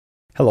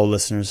Hello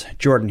listeners,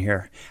 Jordan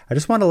here. I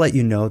just want to let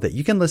you know that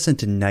you can listen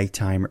to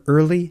Nighttime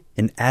early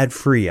and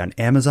ad-free on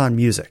Amazon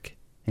Music.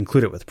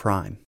 Include it with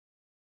Prime.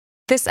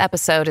 This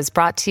episode is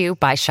brought to you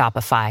by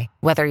Shopify.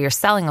 Whether you're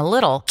selling a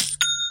little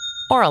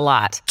or a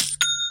lot,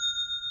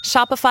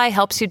 Shopify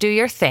helps you do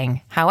your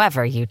thing,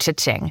 however you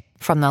cha-ching.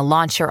 From the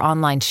launch your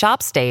online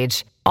shop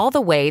stage, all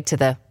the way to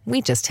the we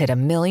just hit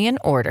 1 million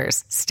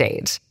orders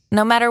stage.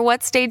 No matter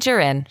what stage you're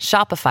in,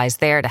 Shopify's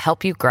there to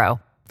help you grow.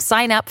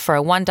 Sign up for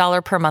a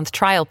 $1 per month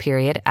trial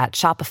period at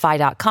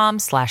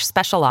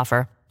shopify.com/special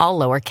offer, all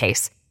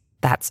lowercase.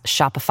 That's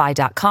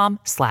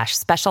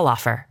shopify.com/special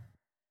offer.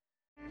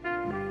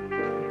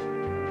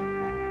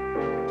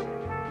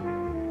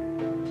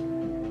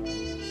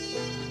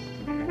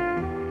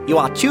 You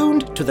are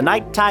tuned to the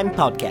Nighttime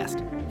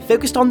Podcast,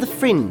 focused on the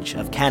fringe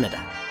of Canada.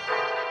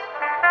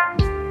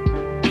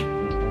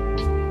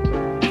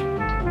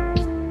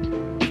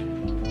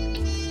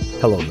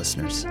 Hello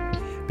listeners.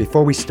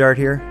 Before we start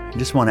here, I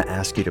just want to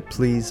ask you to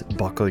please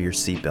buckle your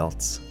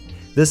seatbelts.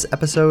 This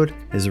episode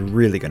is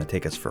really going to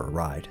take us for a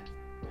ride.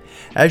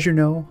 As you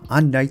know,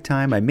 on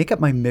Nighttime, I make it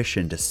my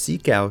mission to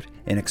seek out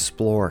and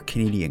explore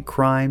Canadian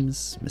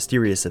crimes,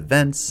 mysterious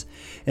events,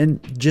 and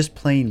just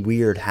plain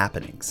weird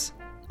happenings.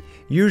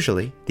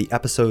 Usually, the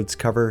episodes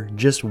cover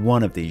just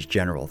one of these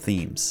general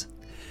themes.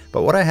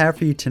 But what I have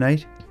for you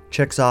tonight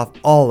checks off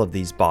all of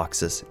these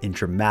boxes in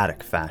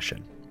dramatic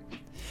fashion.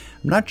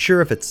 I'm not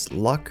sure if it's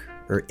luck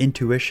or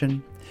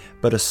intuition,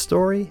 but a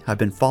story I've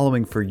been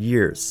following for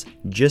years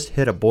just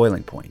hit a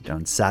boiling point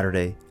on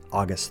Saturday,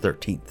 August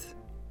 13th.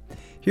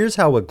 Here's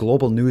how a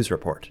Global News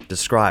report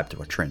described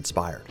what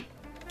transpired.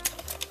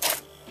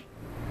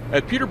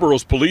 At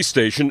Peterborough's police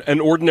station, an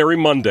ordinary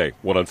Monday.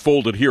 What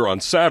unfolded here on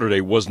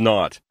Saturday was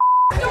not.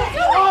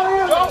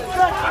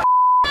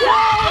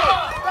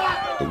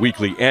 The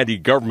weekly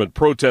anti-government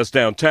protest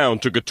downtown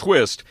took a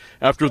twist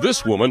after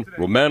this woman,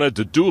 Romana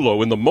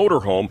Didulo, in the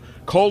motorhome,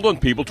 called on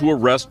people to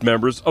arrest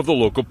members of the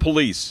local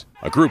police.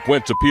 A group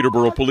went to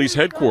Peterborough Police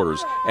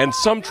Headquarters, and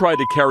some tried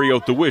to carry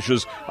out the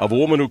wishes of a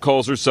woman who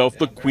calls herself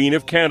the Queen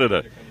of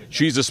Canada.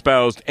 She's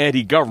espoused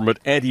anti-government,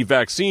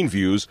 anti-vaccine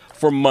views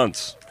for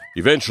months.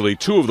 Eventually,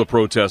 2 of the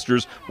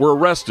protesters were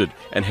arrested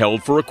and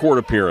held for a court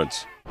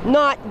appearance.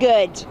 Not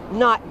good.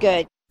 Not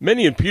good.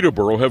 Many in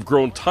Peterborough have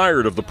grown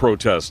tired of the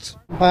protests.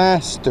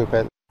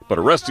 Stupid. But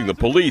arresting the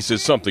police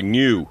is something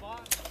new.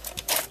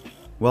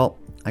 Well,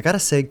 I gotta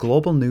say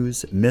Global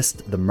News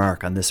missed the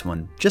mark on this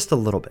one just a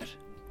little bit.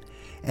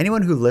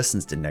 Anyone who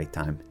listens to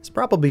Nighttime is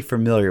probably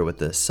familiar with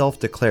the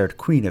self-declared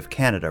Queen of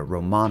Canada,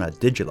 Romana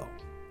Didulo.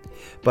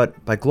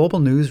 But by Global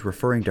News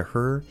referring to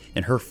her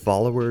and her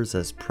followers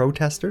as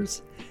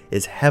protesters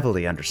is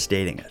heavily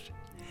understating it.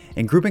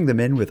 And grouping them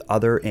in with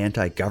other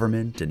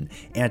anti-government and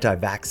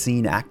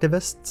anti-vaccine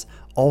activists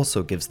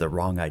also gives the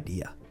wrong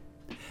idea.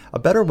 A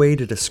better way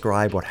to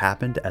describe what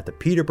happened at the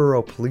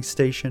Peterborough police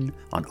station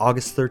on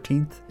August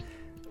 13th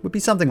would be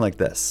something like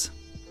this.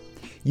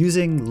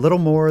 Using little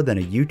more than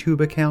a YouTube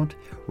account,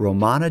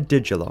 Romana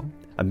Didulo,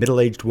 a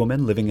middle-aged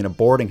woman living in a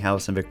boarding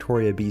house in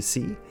Victoria,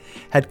 BC,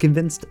 had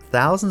convinced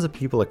thousands of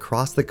people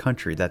across the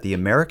country that the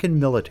American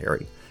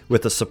military,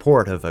 with the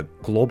support of a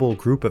global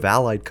group of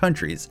allied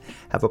countries,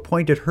 have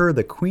appointed her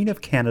the Queen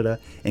of Canada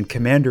and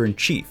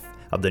Commander-in-Chief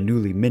of the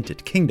newly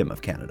minted Kingdom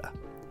of Canada.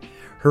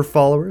 Her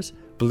followers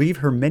believe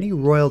her many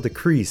royal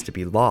decrees to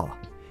be law,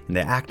 and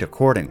they act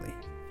accordingly.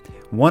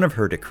 One of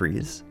her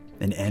decrees,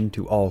 an end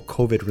to all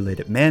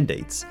COVID-related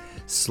mandates,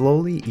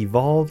 slowly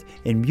evolved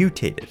and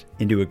mutated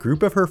into a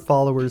group of her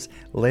followers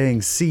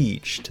laying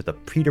siege to the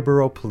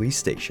Peterborough police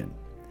station.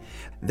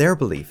 Their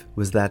belief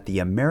was that the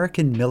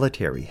American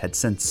military had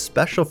sent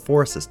special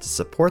forces to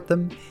support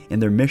them in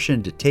their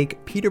mission to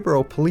take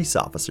Peterborough police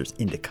officers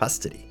into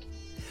custody.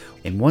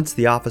 And once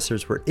the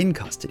officers were in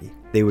custody,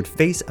 they would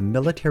face a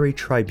military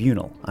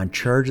tribunal on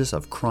charges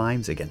of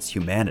crimes against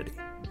humanity.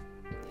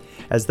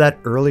 As that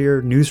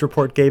earlier news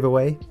report gave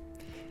away,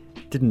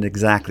 it didn't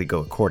exactly go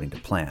according to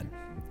plan.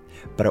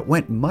 But it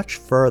went much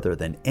further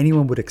than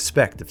anyone would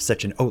expect of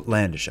such an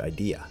outlandish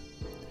idea.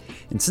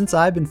 And since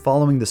I've been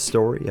following the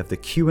story of the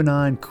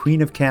QAnon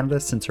Queen of Canada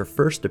since her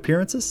first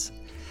appearances,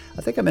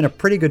 I think I'm in a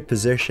pretty good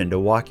position to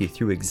walk you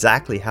through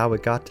exactly how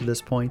it got to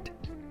this point,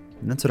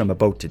 and that's what I'm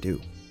about to do.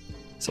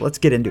 So let's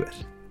get into it.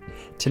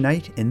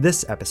 Tonight, in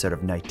this episode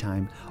of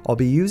Nighttime, I'll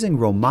be using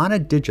Romana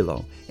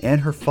Didulo and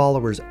her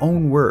followers'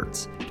 own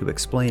words to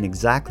explain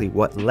exactly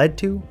what led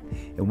to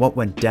and what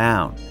went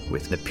down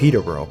with the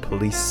Peterborough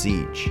police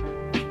siege.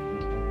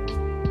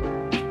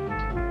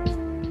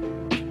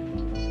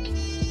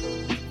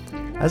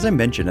 As I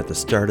mentioned at the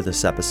start of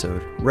this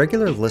episode,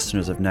 regular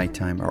listeners of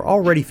Nighttime are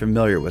already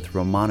familiar with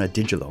Romana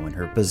Didulo and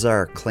her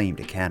bizarre claim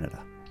to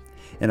Canada.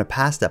 In a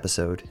past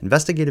episode,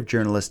 investigative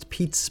journalist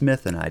Pete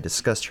Smith and I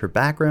discussed her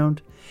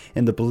background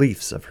and the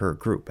beliefs of her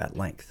group at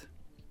length.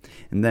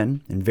 And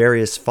then, in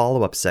various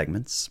follow-up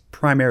segments,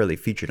 primarily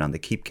featured on the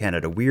Keep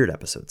Canada Weird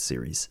episode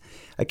series,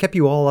 I kept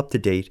you all up to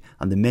date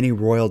on the many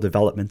royal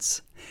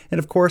developments, and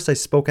of course I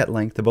spoke at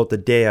length about the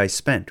day I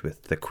spent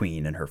with the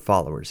Queen and her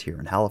followers here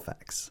in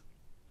Halifax.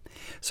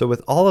 So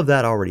with all of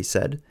that already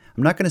said,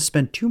 I'm not going to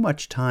spend too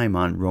much time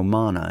on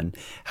Romana and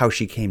how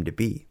she came to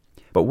be.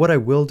 But what I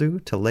will do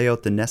to lay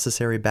out the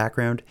necessary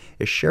background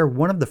is share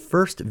one of the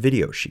first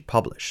videos she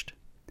published.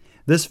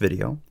 This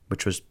video,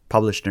 which was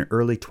published in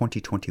early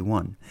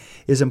 2021,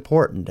 is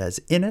important as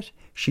in it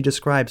she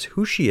describes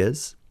who she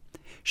is,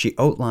 she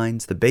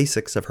outlines the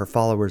basics of her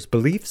followers'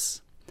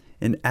 beliefs,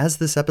 and as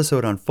this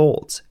episode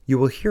unfolds, you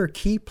will hear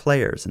key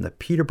players in the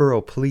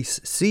Peterborough Police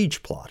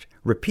siege plot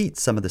repeat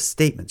some of the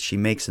statements she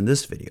makes in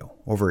this video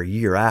over a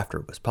year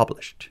after it was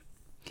published.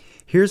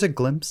 Here's a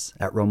glimpse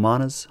at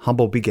Romana's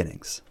humble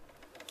beginnings.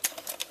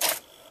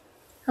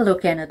 Hello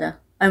Canada,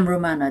 I'm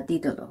Romana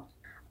Didolo.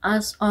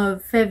 As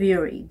of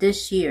February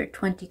this year,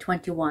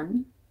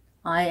 2021,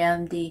 I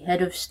am the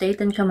Head of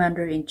State and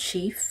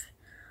Commander-in-Chief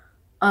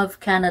of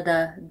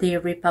Canada, the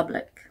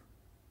Republic.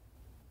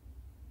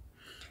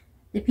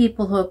 The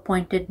people who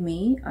appointed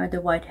me are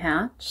the White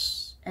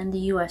Hats and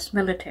the US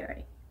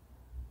military,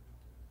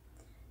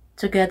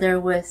 together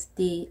with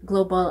the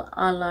global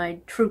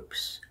allied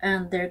troops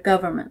and their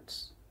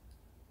governments.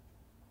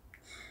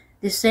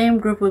 The same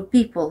group of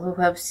people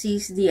who have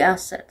seized the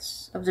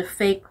assets of the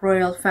fake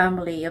royal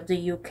family of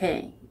the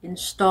UK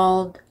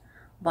installed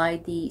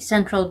by the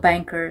central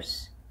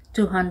bankers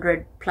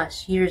 200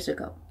 plus years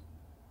ago.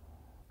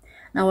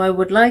 Now I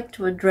would like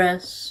to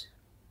address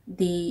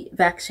the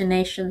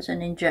vaccinations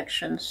and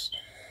injections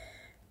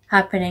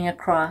happening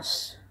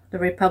across the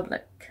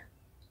Republic.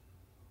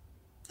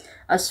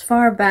 As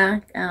far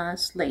back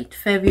as late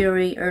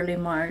February, early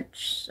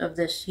March of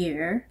this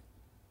year,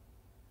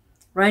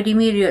 right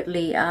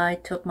immediately I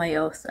took my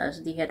oath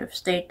as the Head of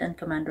State and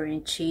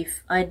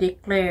Commander-in-Chief. I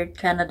declared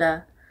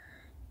Canada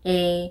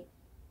a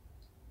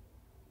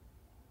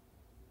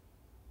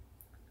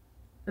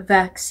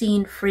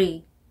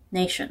vaccine-free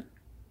nation,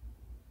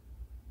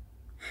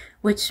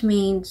 which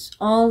means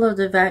all of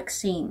the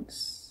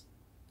vaccines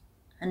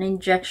and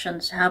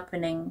injections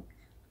happening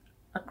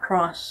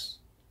across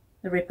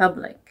the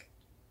Republic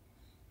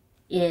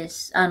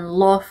is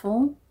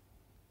unlawful,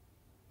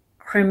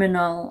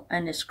 criminal,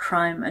 and is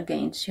crime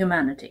against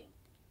humanity.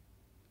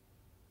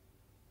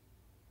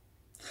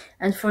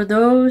 And for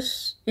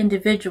those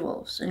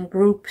individuals and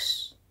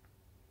groups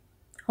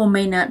who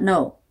may not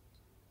know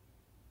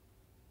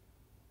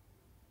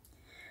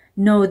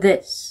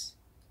this: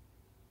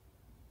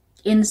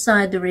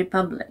 inside the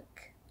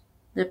Republic,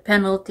 the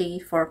penalty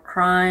for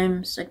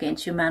crimes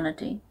against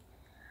humanity,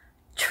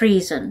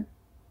 treason,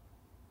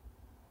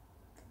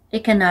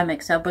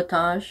 economic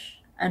sabotage,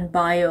 and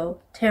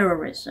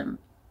bioterrorism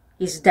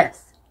is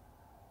death.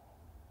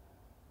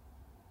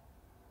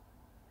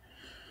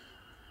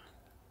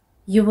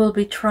 You will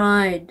be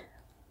tried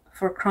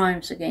for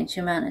crimes against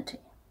humanity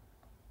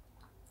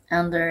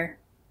under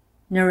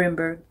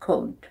Nuremberg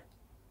Code.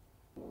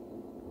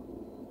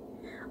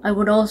 I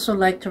would also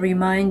like to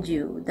remind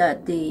you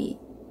that the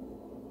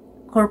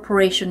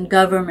corporation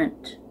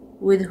government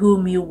with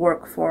whom you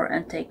work for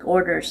and take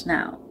orders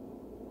now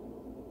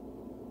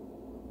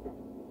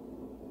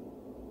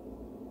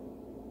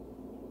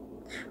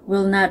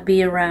will not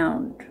be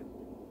around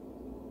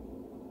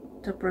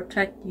to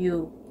protect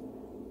you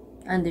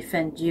and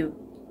defend you.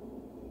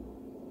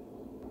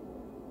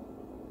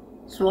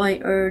 So I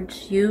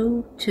urge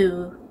you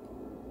to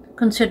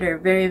consider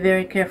very,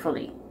 very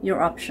carefully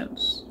your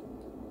options.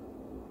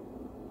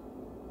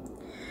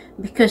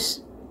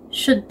 Because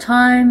should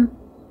time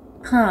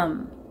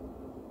come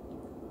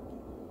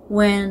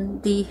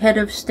when the Head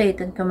of State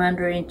and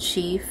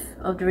Commander-in-Chief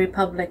of the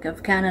Republic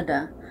of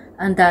Canada,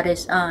 and that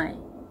is I,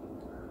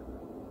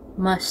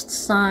 must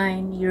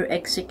sign your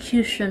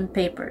execution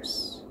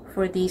papers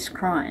for these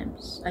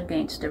crimes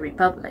against the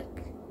Republic,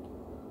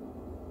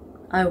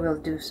 I will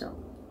do so.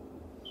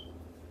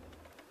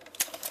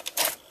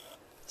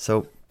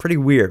 So, pretty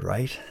weird,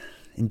 right?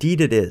 Indeed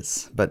it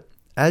is, but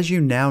as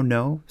you now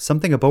know,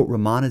 something about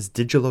Romana's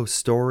Didolo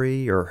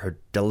story or her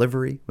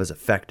delivery was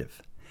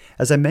effective.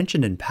 As I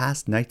mentioned in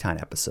past Nighttime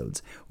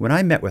episodes, when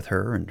I met with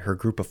her and her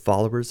group of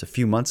followers a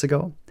few months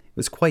ago, it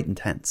was quite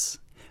intense.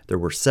 There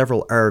were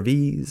several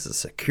RVs, a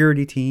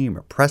security team,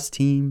 a press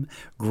team,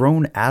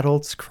 grown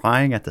adults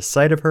crying at the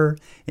sight of her,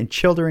 and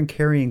children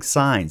carrying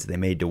signs they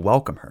made to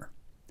welcome her.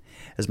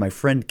 As my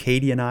friend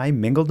Katie and I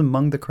mingled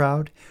among the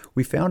crowd,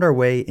 we found our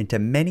way into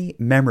many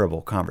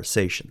memorable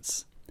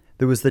conversations.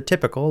 There was the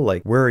typical,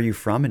 like, where are you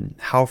from and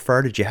how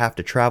far did you have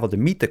to travel to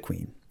meet the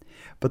Queen?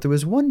 But there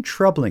was one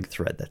troubling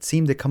thread that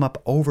seemed to come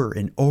up over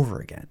and over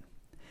again.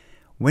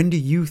 When do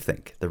you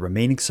think the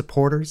remaining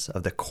supporters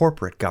of the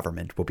corporate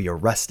government will be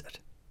arrested?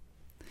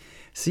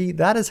 See,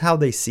 that is how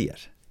they see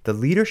it. The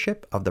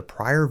leadership of the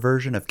prior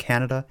version of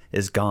Canada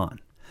is gone,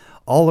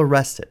 all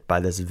arrested by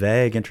this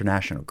vague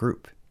international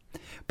group.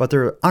 But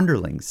their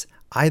underlings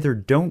either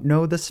don't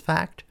know this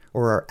fact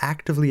or are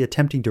actively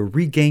attempting to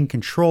regain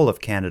control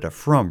of Canada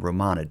from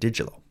Romana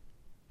Didolo.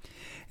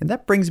 And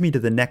that brings me to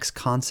the next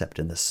concept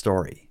in this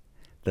story,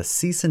 the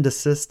cease and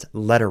desist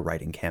letter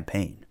writing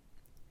campaign.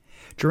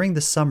 During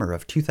the summer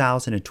of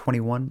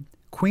 2021,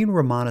 Queen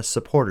Romana's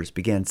supporters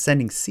began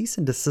sending cease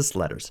and desist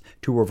letters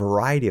to a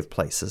variety of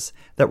places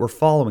that were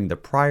following the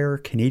prior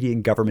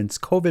Canadian government's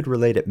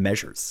COVID-related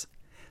measures,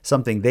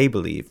 something they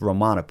believe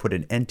Romana put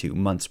an end to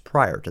months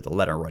prior to the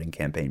letter-writing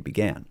campaign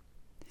began.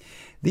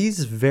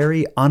 These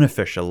very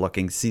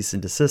unofficial-looking cease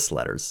and desist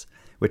letters,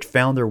 which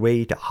found their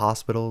way to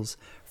hospitals,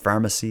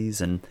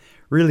 pharmacies, and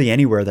really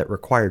anywhere that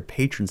required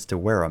patrons to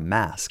wear a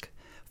mask,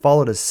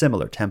 followed a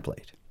similar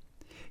template.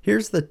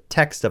 Here's the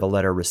text of a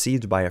letter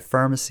received by a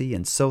pharmacy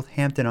in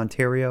Southampton,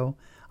 Ontario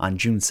on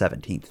June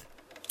 17th.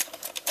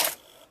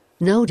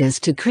 Notice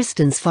to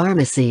Kristen's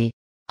Pharmacy.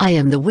 I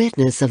am the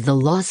witness of the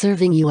law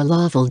serving you a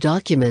lawful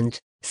document,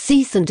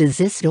 cease and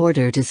desist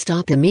order to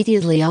stop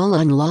immediately all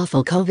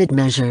unlawful COVID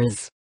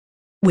measures.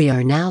 We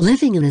are now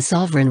living in a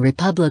sovereign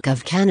Republic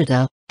of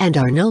Canada, and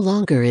are no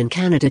longer in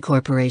Canada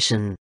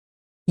Corporation.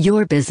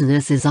 Your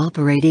business is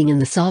operating in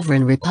the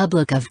Sovereign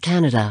Republic of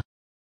Canada.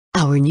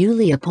 Our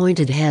newly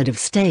appointed Head of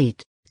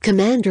State,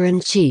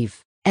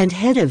 Commander-in-Chief, and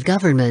Head of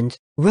Government,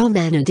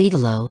 Romana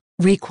Didulo,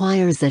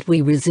 requires that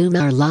we resume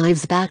our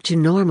lives back to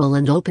normal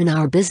and open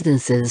our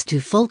businesses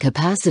to full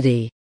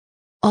capacity.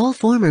 All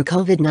former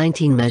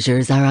COVID-19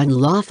 measures are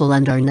unlawful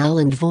and are null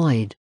and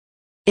void.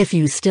 If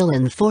you still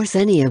enforce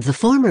any of the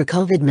former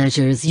COVID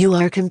measures, you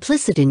are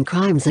complicit in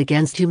crimes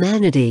against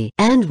humanity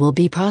and will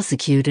be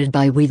prosecuted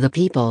by We the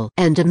People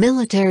and a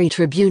military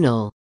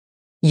tribunal.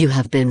 You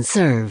have been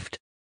served.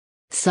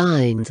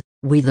 Signed,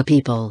 We the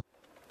People.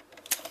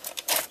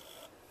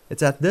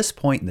 It's at this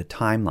point in the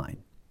timeline,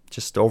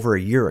 just over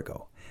a year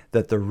ago,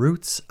 that the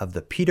roots of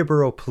the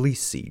Peterborough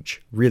police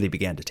siege really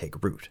began to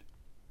take root.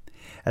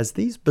 As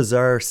these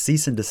bizarre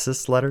cease and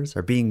desist letters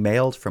are being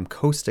mailed from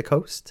coast to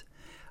coast,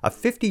 a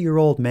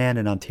 50-year-old man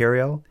in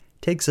Ontario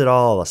takes it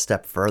all a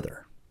step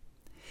further.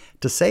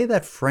 To say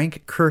that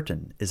Frank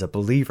Curtin is a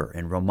believer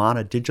in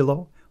Romana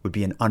Didulo would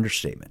be an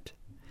understatement,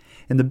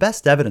 and the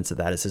best evidence of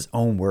that is his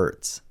own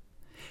words.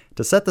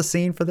 To set the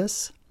scene for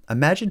this,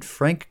 imagine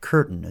Frank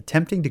Curtin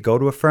attempting to go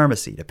to a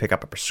pharmacy to pick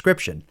up a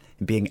prescription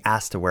and being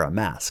asked to wear a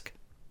mask.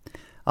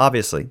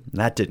 Obviously,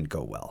 that didn't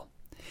go well,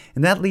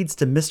 and that leads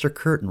to Mr.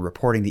 Curtin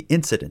reporting the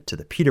incident to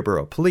the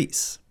Peterborough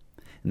police.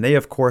 And they,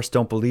 of course,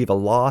 don't believe a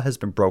law has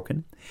been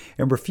broken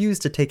and refuse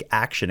to take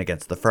action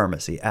against the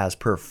pharmacy as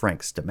per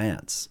Frank's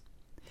demands.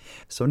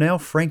 So now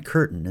Frank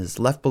Curtin is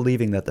left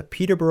believing that the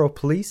Peterborough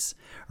police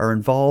are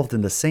involved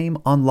in the same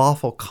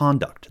unlawful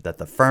conduct that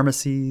the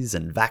pharmacies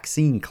and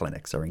vaccine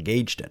clinics are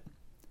engaged in.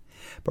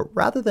 But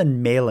rather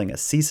than mailing a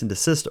cease and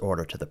desist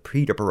order to the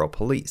Peterborough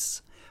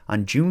police,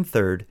 on June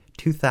 3rd,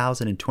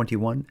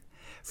 2021,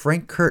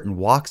 Frank Curtin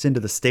walks into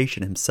the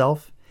station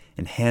himself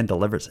and hand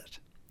delivers it.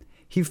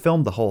 He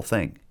filmed the whole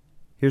thing.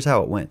 Here's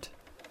how it went.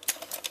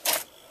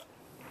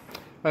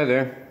 Hi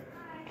there.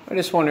 I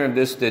just wonder if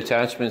this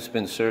detachment's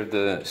been served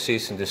the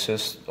cease and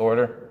desist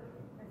order? A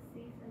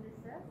cease and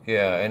desist?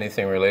 Yeah,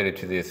 anything related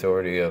to the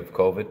authority of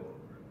COVID?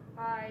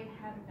 I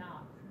have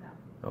not, no.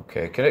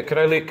 Okay, could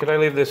I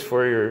leave this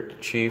for your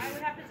chief? I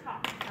would have to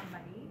talk to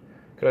somebody.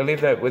 Could I leave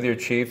that with your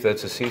chief?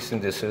 That's a cease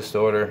and desist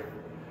order.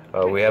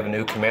 We have a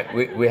new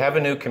we have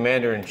a new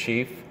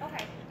commander-in-chief.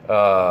 Okay.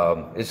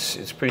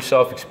 It's pretty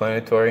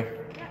self-explanatory.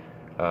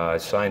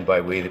 It's signed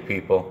by We the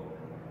People.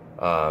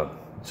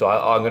 So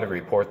I'm going to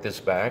report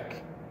this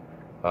back.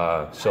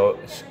 Okay,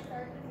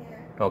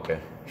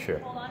 sure.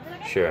 Hold on a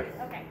second. Sure.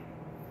 Okay.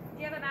 Do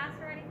you have a mask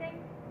or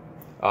anything?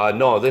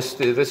 No, this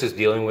is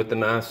dealing with the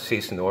mask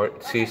cease and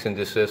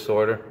desist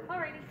order.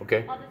 Alrighty.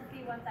 Okay. I'll just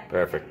be 1 second.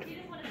 Perfect. Do you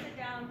just want to sit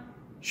down?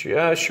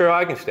 Sure,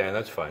 I can stand.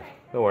 That's fine.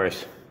 No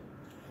worries.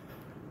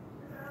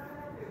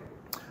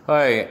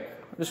 Hi, I'm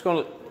just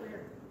going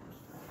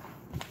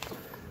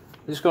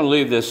to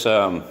leave this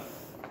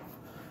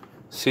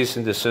cease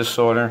and desist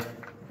order.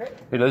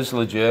 It is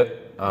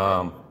legit.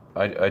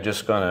 I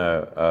just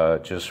gonna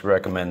just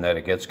recommend that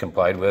it gets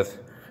complied with.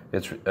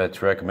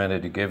 It's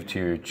recommended to give to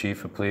your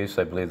chief of police.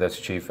 I believe that's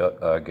Chief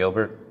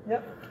Gilbert.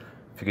 Yep.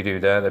 If you could do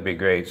that, that'd be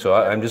great. So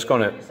I'm just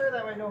gonna. Sir,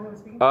 that way I know who I'm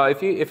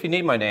speaking. If you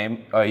need my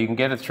name, you can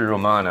get it through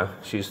Romana.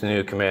 She's the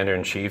new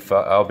commander-in-chief.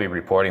 I'll be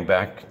reporting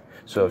back.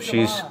 So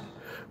if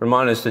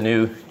Romana's the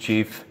new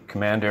chief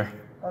commander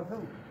Of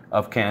who?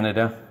 of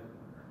Canada.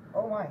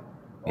 Oh my.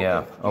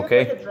 Yeah. Do you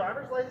Okay. have like a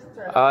driver's license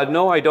or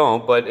No, I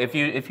don't. But if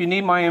you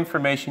need my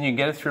information, you can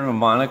get it through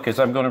Romana because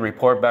I'm going to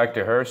report back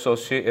to her. So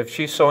if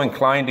she's so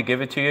inclined to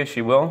give it to you,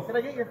 she will. Can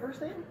I get your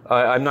first name?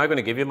 I'm not going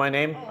to give you my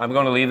name. I'm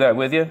going to leave that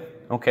with you.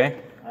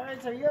 Okay. All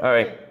right, sir. You have All a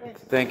right. day.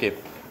 Thanks. Thank you.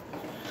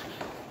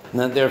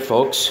 And that there,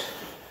 folks,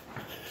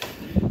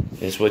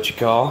 is what you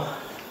call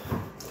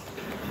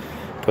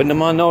putting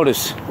them on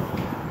notice.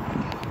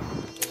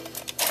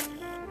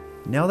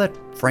 Now that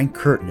Frank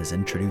Curtin is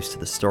introduced to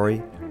the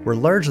story, we're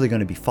largely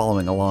going to be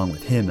following along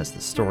with him as the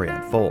story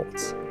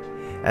unfolds.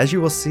 As you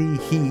will see,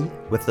 he,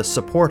 with the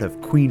support of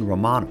Queen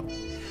Romana,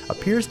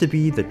 appears to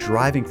be the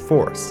driving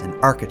force and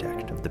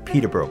architect of the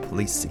Peterborough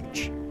police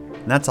siege.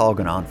 And that's all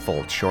going to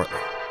unfold shortly.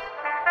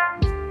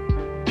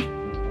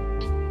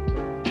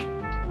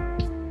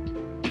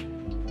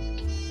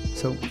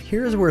 So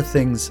here's where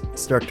things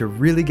start to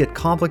really get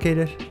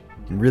complicated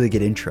and really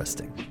get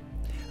interesting.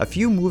 A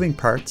few moving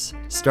parts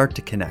start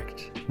to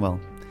connect. Well,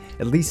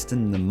 at least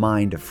in the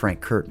mind of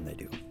Frank Curtin they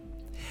do.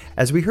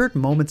 As we heard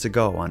moments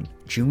ago, on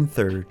June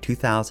 3rd,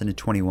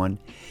 2021,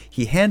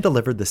 he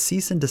hand-delivered the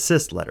cease and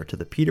desist letter to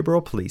the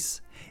Peterborough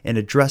Police and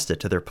addressed it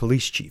to their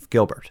police chief,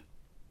 Gilbert.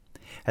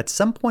 At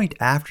some point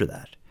after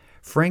that,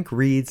 Frank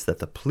reads that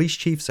the police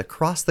chiefs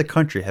across the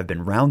country have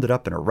been rounded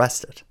up and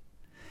arrested.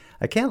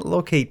 I can't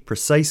locate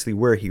precisely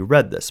where he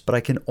read this, but I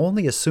can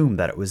only assume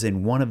that it was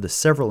in one of the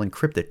several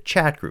encrypted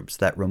chat groups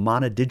that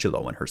Romana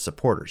Didulo and her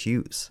supporters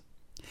use.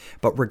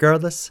 But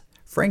regardless,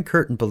 Frank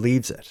Curtin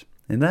believes it,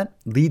 and that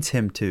leads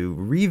him to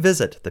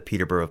revisit the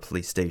Peterborough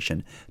Police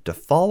Station to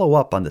follow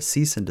up on the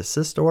cease and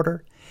desist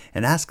order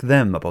and ask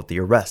them about the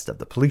arrest of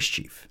the police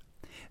chief.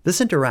 This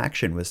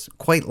interaction was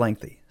quite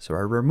lengthy, so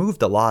I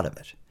removed a lot of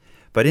it.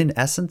 But in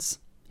essence,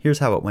 here's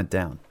how it went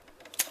down.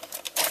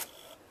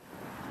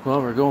 Well,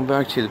 we're going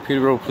back to the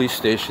Peterborough Police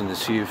Station to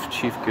see if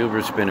Chief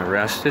Gilbert's been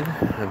arrested.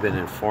 I've been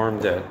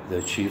informed that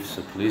the chiefs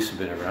of police have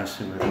been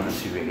arrested. We're going to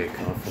see if we get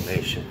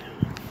confirmation.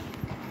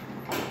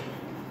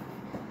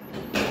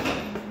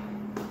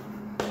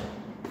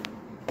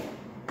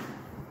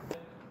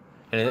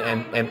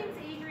 And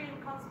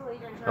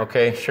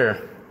okay, sure.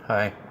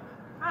 Hi.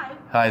 Hi.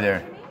 Hi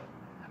there.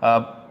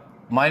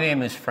 My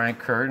name is Frank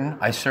Curtin.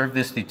 I served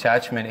this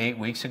detachment 8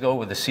 weeks ago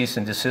with a cease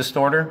and desist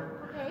order.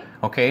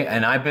 Okay,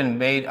 and I've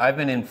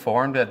been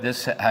informed that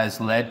this has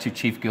led to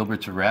Chief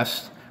Gilbert's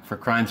arrest for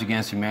crimes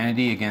against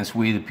humanity against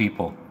we the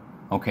people.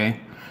 Okay,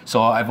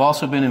 so I've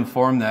also been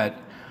informed that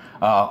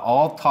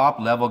all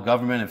top-level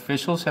government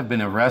officials have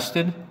been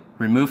arrested,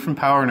 removed from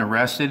power and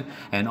arrested,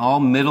 and all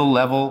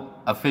middle-level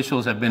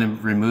officials have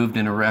been removed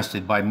and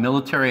arrested by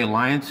military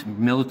alliance,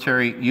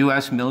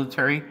 U.S.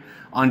 military,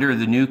 under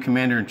the new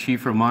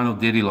Commander-in-Chief Romana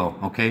Didulo.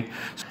 Okay,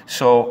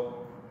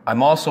 so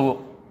I'm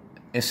also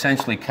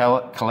essentially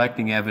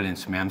collecting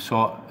evidence, ma'am.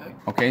 So,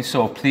 okay,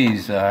 so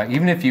please,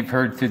 even if you've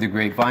heard through the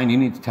grapevine, you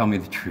need to tell me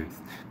the truth.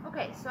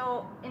 Okay,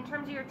 so in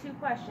terms of your two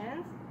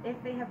questions, if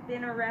they have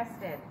been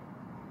arrested,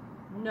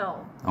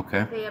 no.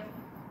 Okay. They have,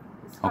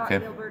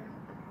 Gilbert,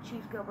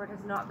 Chief Gilbert has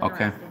not been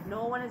arrested.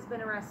 No one has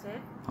been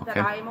arrested that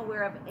I am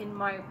aware of in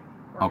my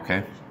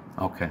organization.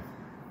 Okay.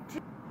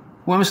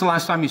 When was the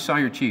last time you saw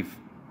your chief?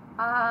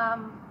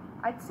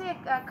 I'd say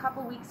a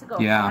couple weeks ago.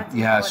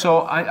 Yeah.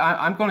 So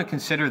I'm going to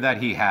consider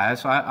that he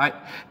has.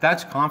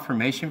 That's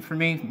confirmation for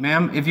me,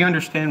 ma'am. If you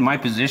understand my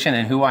position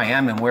and who I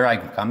am and where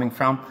I'm coming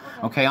from,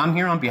 okay, I'm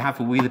here on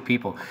behalf of we the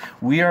people.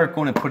 We are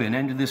going to put an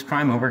end to this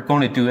crime, and we're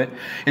going to do it.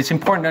 It's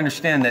important to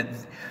understand that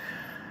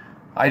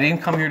I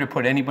didn't come here to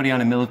put anybody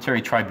on a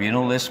military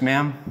tribunal list,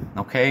 ma'am.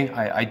 Okay,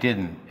 I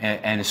didn't,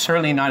 and it's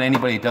certainly not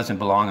anybody that doesn't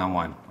belong on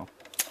one.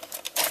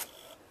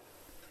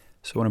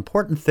 So an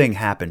important thing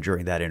happened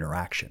during that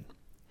interaction.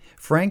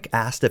 Frank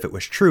asked if it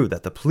was true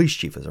that the police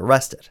chief was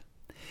arrested.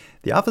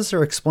 The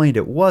officer explained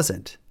it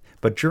wasn't,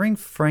 but during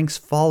Frank's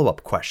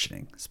follow-up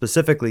questioning,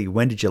 specifically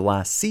when did you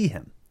last see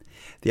him,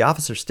 the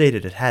officer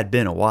stated it had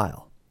been a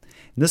while.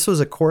 And this was,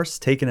 of course,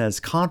 taken as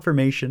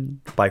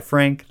confirmation by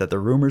Frank that the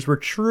rumors were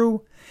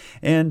true,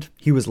 and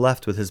he was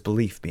left with his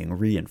belief being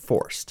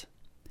reinforced.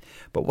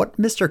 But what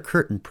Mr.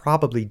 Curtin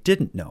probably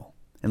didn't know,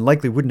 and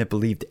likely wouldn't have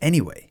believed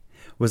anyway,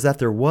 was that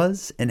there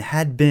was and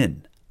had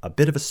been a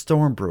bit of a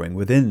storm brewing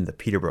within the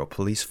Peterborough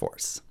police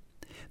force.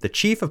 The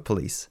chief of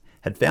police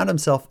had found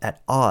himself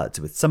at odds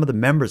with some of the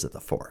members of the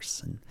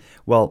force, and,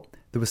 well,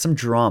 there was some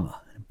drama,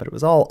 but it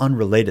was all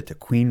unrelated to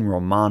Queen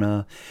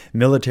Romana,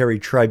 military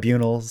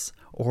tribunals,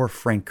 or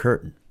Frank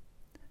Curtin.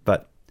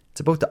 But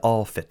it's about to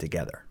all fit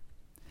together.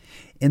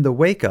 In the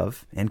wake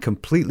of, and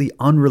completely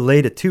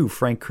unrelated to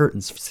Frank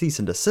Curtin's cease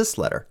and desist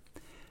letter,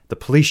 the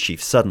police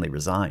chief suddenly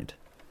resigned.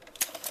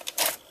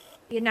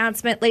 The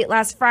announcement late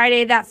last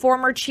Friday that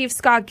former Chief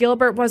Scott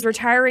Gilbert was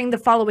retiring the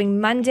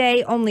following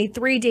Monday, only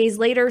 3 days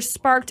later,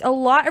 sparked a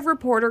lot of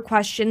reporter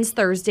questions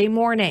Thursday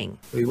morning.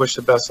 We wish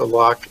the best of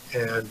luck,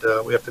 and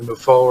we have to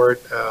move forward.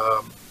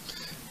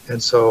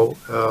 And so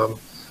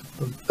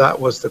that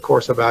was the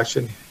course of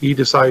action. He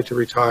decided to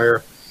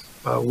retire.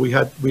 We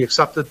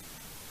accepted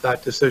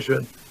that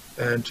decision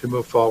and to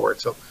move forward.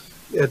 So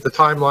the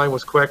timeline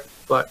was quick,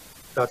 but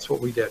that's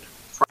what we did.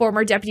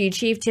 Former Deputy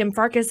Chief Tim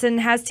Farquharson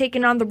has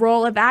taken on the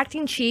role of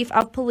acting chief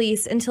of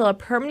police until a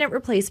permanent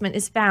replacement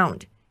is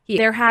found.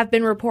 There have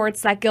been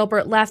reports that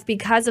Gilbert left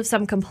because of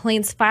some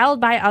complaints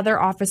filed by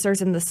other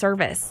officers in the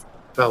service.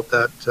 Felt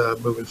that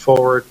moving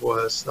forward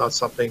was not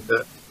something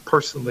that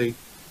personally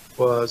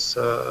was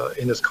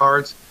in his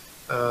cards,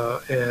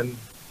 and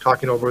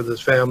talking over with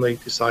his family,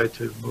 decided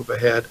to move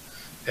ahead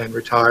and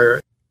retire.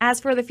 As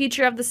for the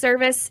future of the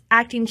service,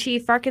 Acting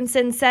Chief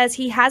Farquharson says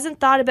he hasn't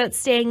thought about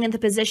staying in the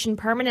position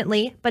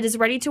permanently, but is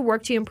ready to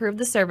work to improve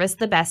the service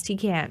the best he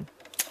can.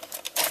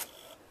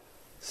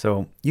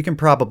 So you can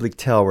probably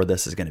tell where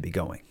this is going to be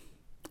going.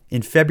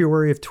 In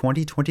February of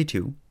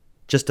 2022,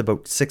 just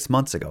about 6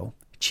 months ago,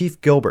 Chief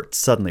Gilbert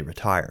suddenly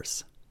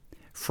retires.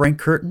 Frank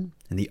Curtin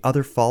and the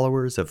other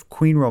followers of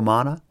Queen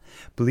Romana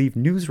believe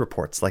news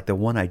reports like the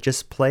one I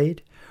just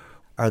played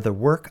are the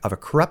work of a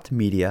corrupt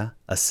media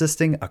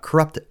assisting a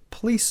corrupt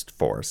police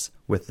force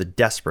with the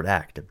desperate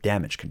act of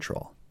damage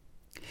control.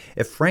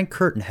 If Frank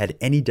Curtin had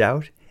any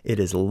doubt, it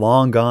is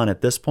long gone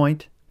at this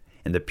point,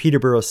 and the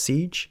Peterborough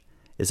siege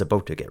is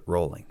about to get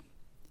rolling.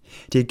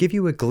 To give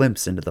you a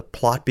glimpse into the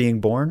plot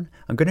being born,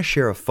 I'm going to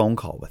share a phone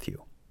call with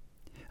you.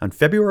 On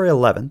February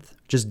 11th,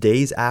 just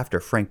days after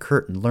Frank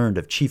Curtin learned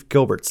of Chief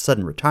Gilbert's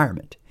sudden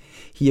retirement,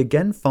 he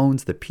again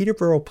phones the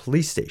Peterborough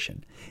police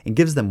station and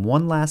gives them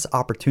one last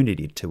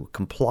opportunity to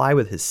comply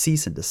with his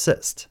cease and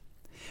desist.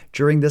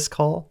 During this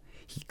call,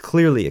 he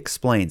clearly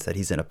explains that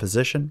he's in a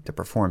position to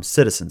perform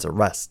citizens'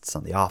 arrests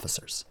on the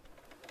officers.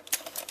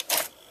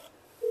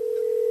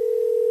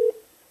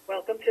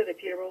 Welcome to the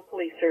Peterborough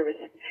Police Service.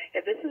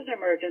 If this is an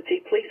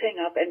emergency, please hang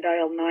up and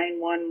dial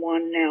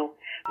 911 now.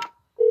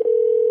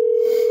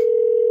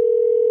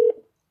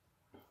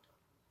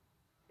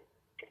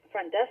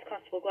 Front desk,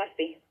 Constable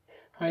Gillespie.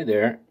 Hi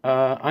there.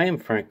 I am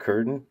Frank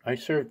Curtin. I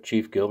served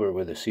Chief Gilbert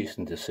with a cease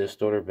and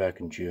desist order back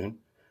in June.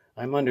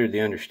 I'm under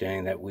the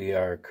understanding that we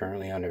are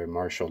currently under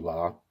martial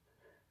law.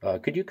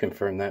 Could you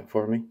confirm that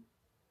for me?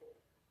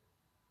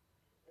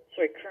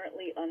 Sorry,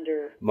 currently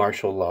under...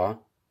 Martial law.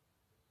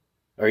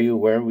 Are you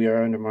aware we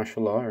are under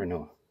martial law or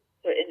no?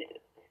 So,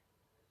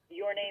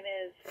 your name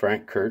is?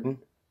 Frank Curtin.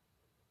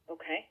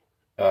 Okay.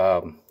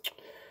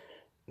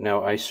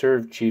 Now, I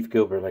served Chief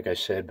Gilbert, like I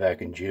said,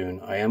 back in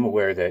June. I am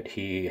aware that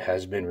he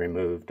has been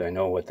removed. I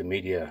know what the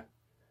media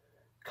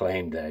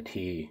claimed, that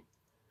he,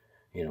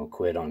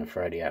 quit on a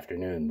Friday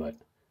afternoon. But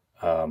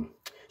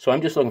so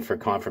I'm just looking for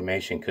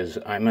confirmation because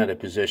I'm at a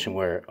position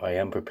where I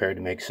am prepared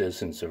to make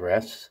citizens'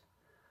 arrests.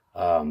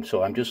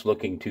 So I'm just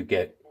looking to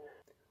get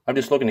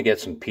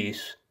some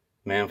peace,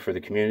 ma'am, for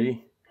the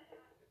community.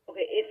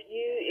 Okay,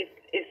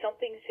 if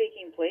something's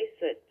taking place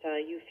that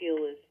you feel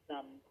is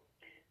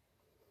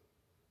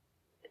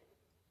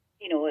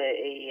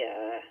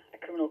a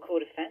criminal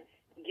code offense,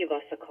 give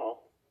us a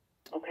call.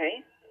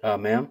 Okay?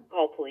 Ma'am?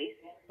 Call police.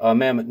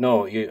 Ma'am,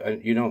 no,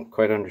 you don't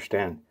quite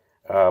understand.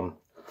 Are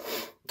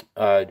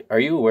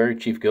you aware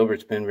Chief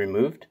Gilbert's been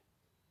removed?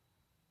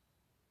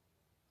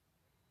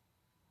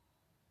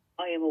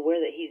 I am aware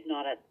that he's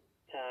not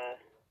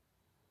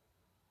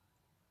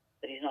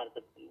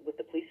with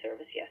the police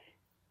service,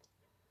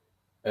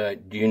 yes.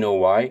 Do you know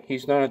why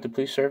he's not at the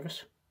police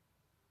service?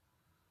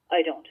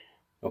 I don't.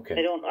 Okay.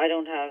 I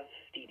don't have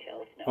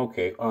details, no.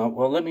 Okay,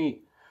 well, let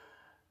me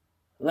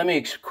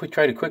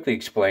try to quickly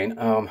explain.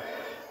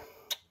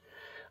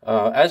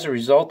 As a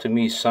result of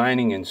me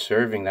signing and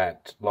serving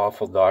that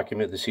lawful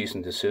document, the cease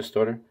and desist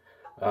order,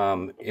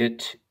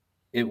 it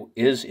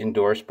is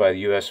endorsed by the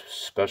U.S.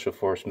 Special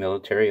Force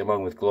military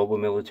along with global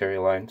military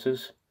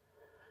alliances.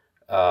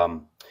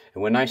 And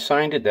when I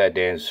signed it that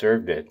day and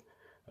served it,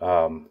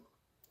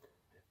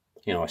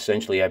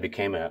 essentially I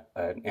became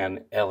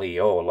an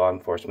LEO, a law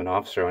enforcement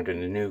officer under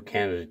the new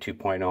Canada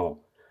 2.0.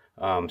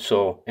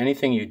 So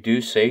anything you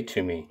do say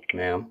to me,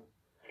 ma'am,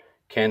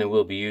 can and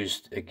will be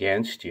used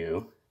against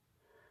you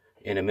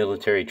in a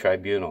military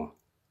tribunal.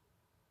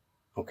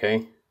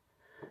 Okay?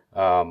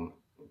 Now,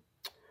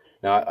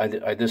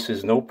 this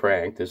is no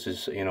prank. This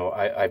is,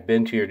 I've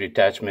been to your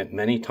detachment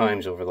many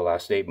times over the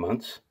last 8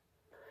 months.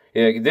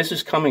 This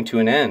is coming to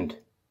an end.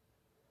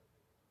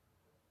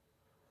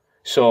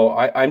 So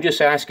I'm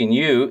just asking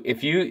you,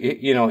 if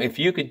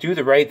you could do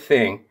the right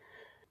thing.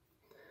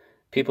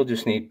 People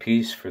just need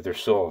peace for their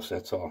souls,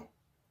 that's all.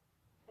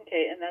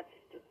 Okay, and that's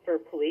for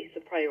police, the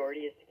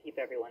priority is to keep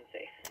everyone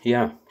safe.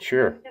 Yeah,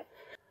 sure. Yep.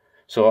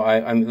 So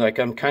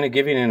I'm kind of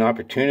giving an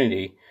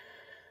opportunity,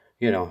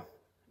 you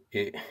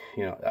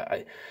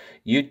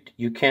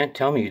can't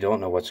tell me you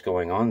don't know what's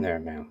going on there,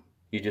 ma'am.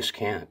 You just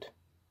can't.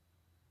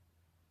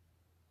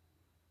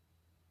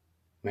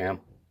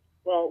 Ma'am?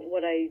 Well,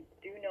 what I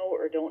do know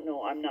or don't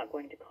know, I'm not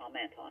going to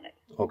comment on it.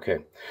 Okay.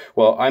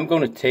 Well, I'm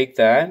going to take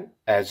that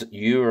as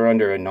you are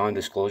under a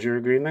non-disclosure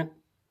agreement.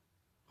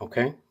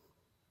 Okay?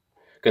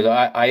 Because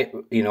I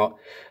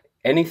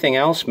anything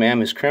else,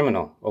 ma'am, is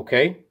criminal.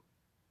 Okay?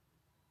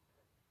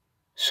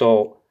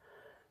 So,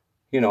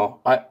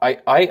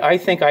 I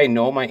think I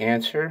know my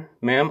answer,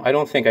 ma'am. I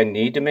don't think I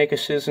need to make a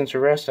citizen's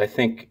arrest. I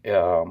think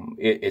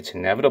it's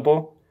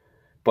inevitable.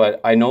 But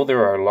I know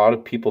there are a lot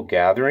of people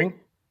gathering.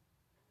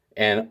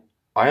 And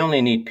I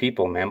only need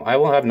people, ma'am. I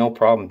will have no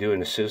problem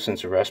doing a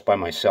citizen's arrest by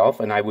myself,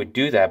 and I would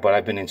do that, but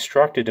I've been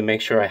instructed to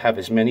make sure I have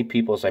as many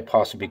people as I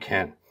possibly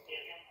can.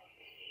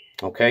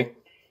 Okay?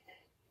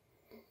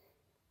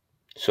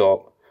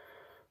 So,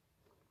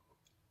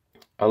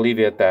 I'll leave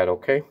you at that,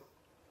 okay?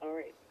 All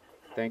right.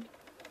 Thank you.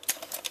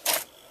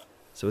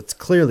 So it's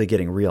clearly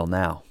getting real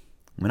now.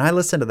 When I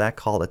listen to that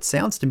call, it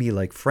sounds to me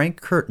like Frank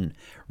Curtin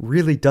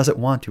really doesn't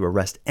want to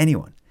arrest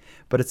anyone,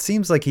 but it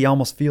seems like he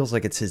almost feels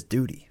like it's his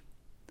duty.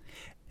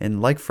 And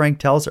like Frank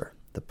tells her,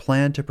 the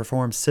plan to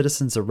perform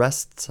citizens'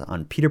 arrests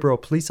on Peterborough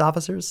police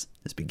officers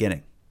is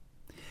beginning.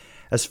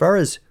 As far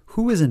as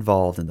who is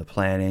involved in the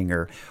planning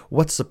or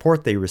what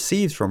support they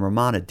received from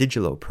Romana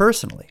Didulo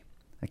personally,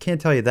 I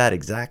can't tell you that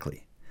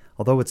exactly,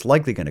 although it's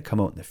likely going to come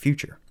out in the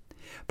future.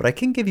 but I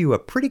can give you a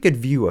pretty good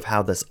view of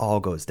how this all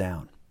goes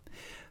down.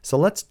 So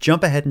let's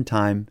jump ahead in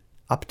time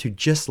up to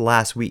just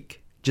last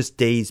week, just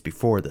days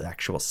before the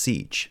actual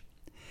siege.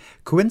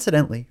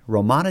 Coincidentally,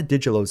 Romana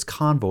Digiulo's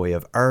convoy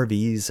of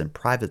RVs and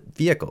private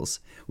vehicles,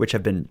 which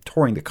have been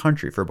touring the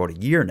country for about a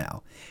year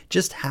now,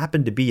 just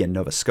happened to be in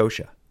Nova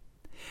Scotia.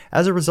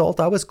 As a result,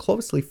 I was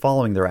closely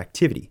following their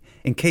activity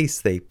in case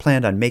they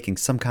planned on making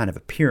some kind of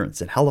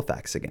appearance in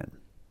Halifax again.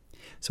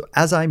 So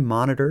as I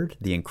monitored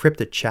the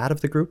encrypted chat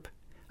of the group,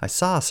 I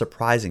saw a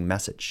surprising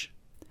message.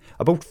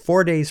 About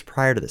 4 days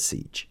prior to the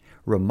siege,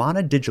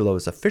 Romana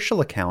Digiulo's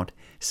official account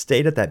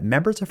stated that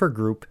members of her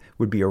group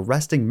would be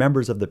arresting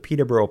members of the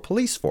Peterborough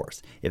Police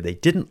Force if they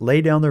didn't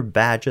lay down their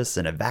badges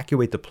and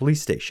evacuate the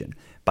police station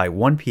by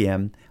 1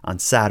 p.m. on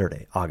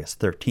Saturday, August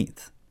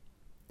 13th.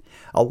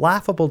 A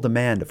laughable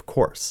demand, of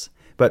course,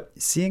 but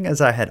seeing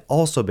as I had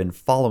also been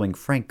following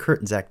Frank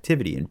Curtin's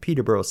activity in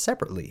Peterborough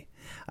separately,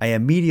 I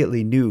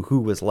immediately knew who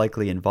was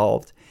likely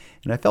involved,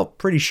 and I felt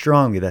pretty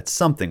strongly that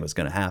something was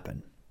going to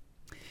happen.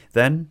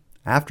 Then,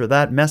 after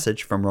that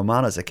message from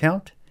Romana's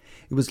account,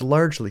 it was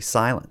largely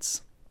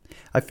silence.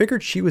 I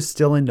figured she was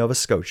still in Nova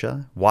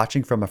Scotia,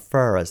 watching from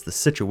afar as the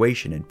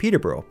situation in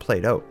Peterborough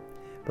played out,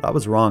 but I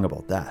was wrong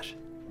about that.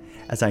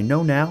 As I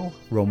know now,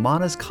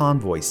 Romana's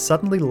convoy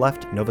suddenly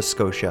left Nova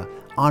Scotia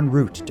en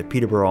route to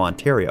Peterborough,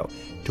 Ontario,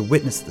 to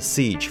witness the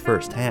siege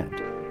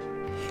firsthand.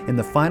 In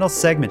the final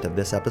segment of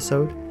this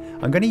episode,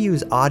 I'm going to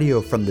use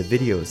audio from the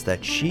videos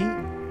that she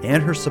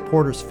and her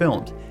supporters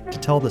filmed to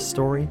tell the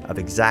story of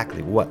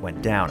exactly what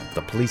went down at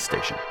the police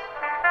station.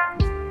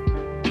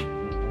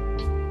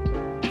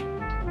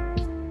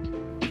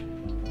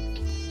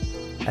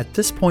 At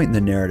this point in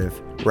the narrative,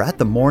 we're at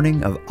the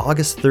morning of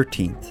August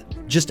 13th,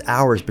 just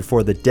hours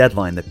before the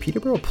deadline that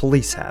Peterborough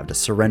police have to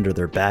surrender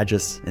their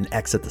badges and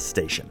exit the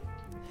station.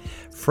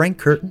 Frank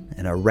Curtin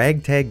and a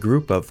ragtag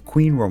group of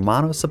Queen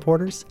Romana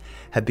supporters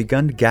have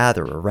begun to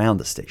gather around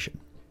the station.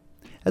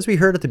 As we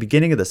heard at the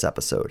beginning of this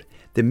episode,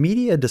 the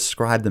media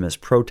described them as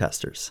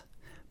protesters.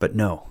 But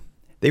no,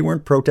 they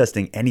weren't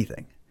protesting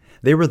anything.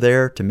 They were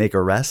there to make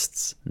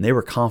arrests, and they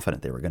were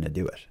confident they were going to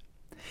do it.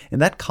 And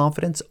that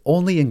confidence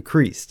only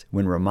increased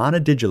when Romana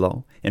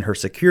Digiulo and her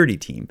security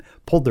team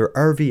pulled their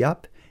RV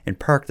up and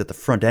parked at the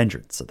front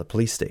entrance of the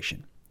police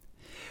station.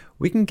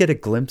 We can get a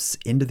glimpse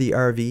into the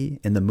RV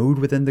and the mood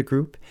within the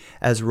group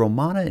as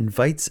Romana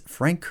invites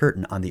Frank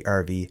Curtin on the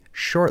RV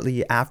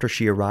shortly after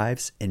she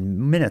arrives and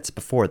minutes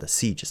before the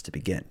siege is to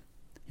begin.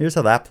 Here's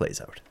how that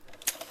plays out.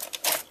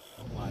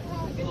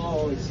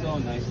 Oh, it's so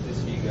nice to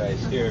see you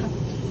guys here.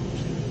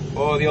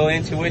 Oh, the old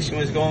intuition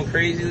was going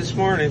crazy this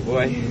morning,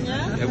 boy.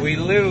 Yeah. And we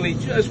literally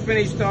just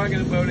finished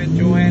talking about it.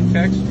 Joanne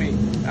texted me.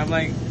 I'm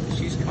like,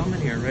 she's coming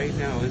here right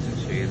now,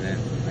 isn't she? And then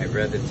I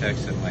read the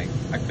text. I'm like,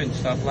 I couldn't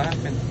stop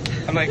laughing.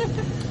 I'm like,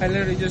 I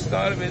literally just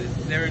thought of it.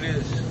 There it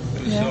is.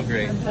 It was so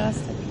great.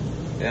 Fantastic.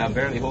 Yeah, I'm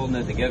barely holding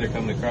it together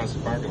coming across the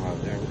parking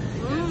lot there.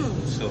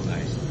 It's so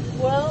nice.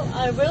 Well,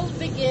 I will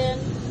begin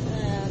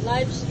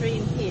live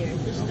stream here,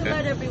 just to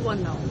let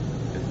everyone know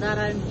that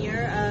I'm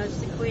here as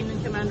the Queen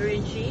and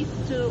Commander-in-Chief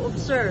to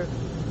observe,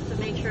 to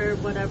make sure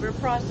whatever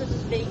process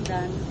is being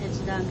done, it's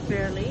done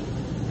fairly,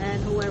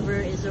 and whoever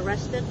is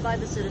arrested by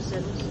the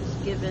citizens is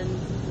given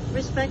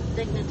respect,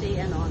 dignity,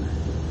 and honor.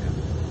 Yeah.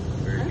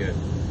 Very good.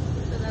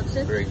 So that's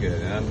it? Very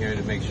good. And I'm here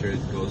to make sure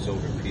it goes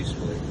over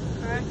peacefully.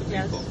 Correct,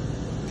 yes.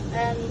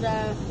 And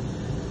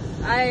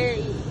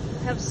I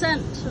have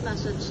sent a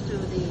message to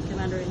the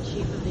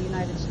Commander-in-Chief of the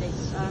United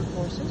States Armed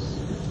Forces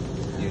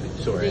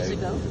 2 days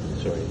ago.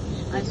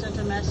 I sent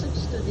a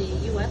message to the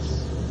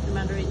U.S.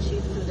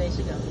 Commander-in-Chief 2 days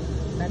ago,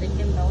 letting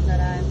him know that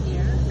I'm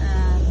here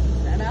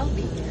and that I'll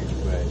be here.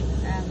 Right.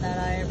 And that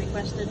I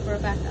requested for a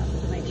backup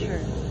to make sure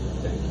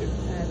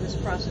this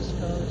process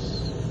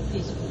goes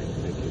peacefully.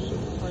 Thank you so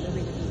much. For the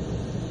Wheaton people.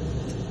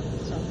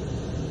 So,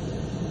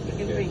 you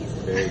can breathe.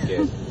 Very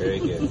good. Very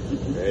good.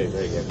 Very,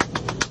 very good.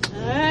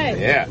 All right.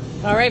 Yeah.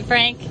 All right,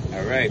 Frank.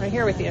 All right. We're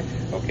here with you.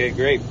 Okay,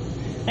 great.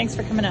 Thanks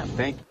for coming up.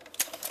 Thank you.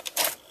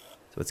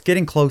 So it's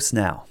getting close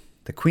now.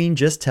 The Queen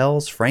just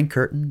tells Frank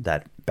Curtin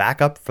that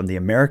backup from the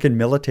American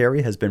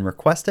military has been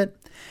requested,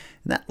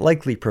 and that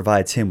likely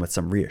provides him with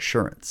some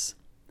reassurance.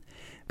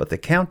 But the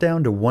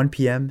countdown to 1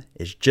 p.m.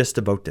 is just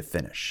about to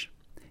finish.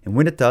 And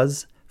when it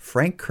does,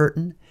 Frank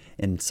Curtin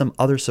and some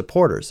other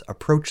supporters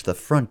approach the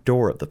front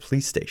door of the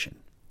police station.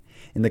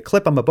 In the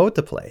clip I'm about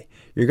to play,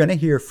 you're going to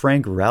hear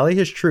Frank rally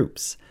his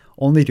troops,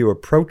 only to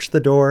approach the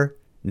door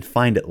and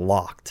find it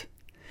locked.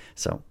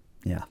 So,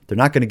 yeah, they're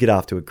not going to get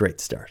off to a great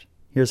start.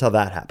 Here's how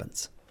that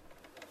happens.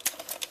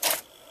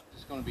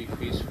 It's going to be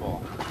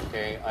peaceful,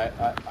 okay?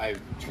 I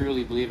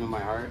truly believe in my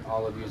heart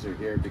all of you are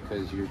here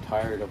because you're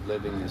tired of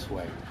living this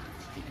way,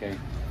 okay?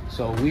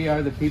 So we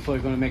are the people who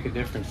are going to make a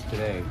difference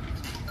today.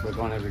 We're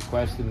going to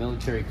request the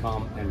military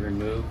come and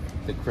remove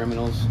the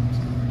criminals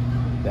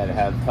that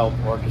have helped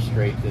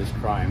orchestrate this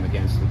crime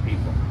against the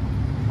people,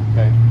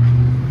 okay?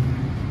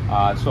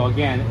 So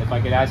again, if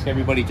I could ask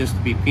everybody just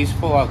to be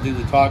peaceful, I'll do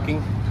the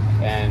talking,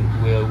 and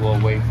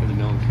we'll wait for the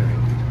military,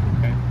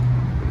 okay?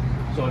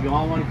 So if you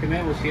all want to come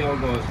in, we'll see how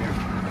it goes here.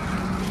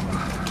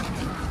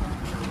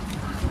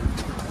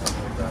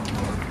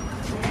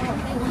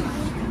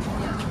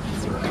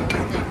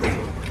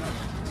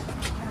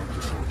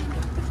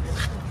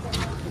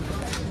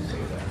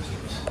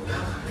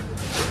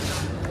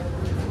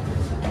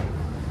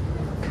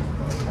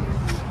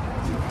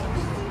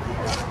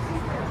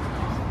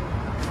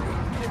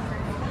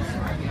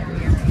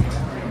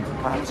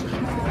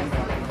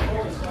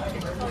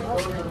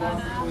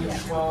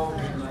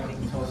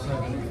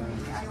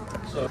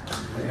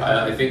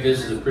 I think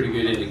this is a pretty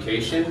good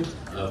indication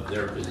of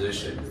their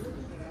position.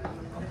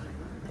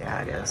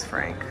 Yeah, it is,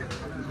 Frank.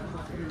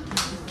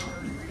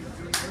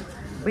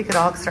 We could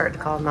all start to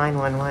call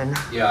 911.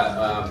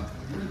 Yeah,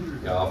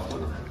 I'll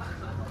phone them.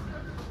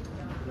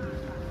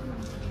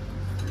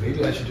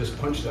 Maybe I should just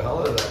punch the hell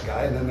out of that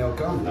guy and then they'll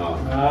come. No.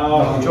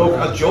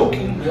 I'm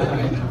joking.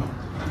 Yeah.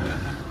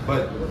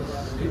 But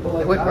people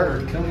like that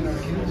are killing our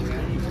kids, man.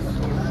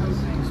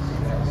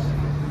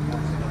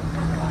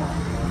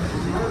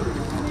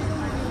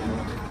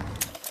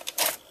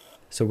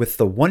 So with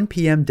the 1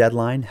 p.m.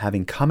 deadline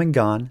having come and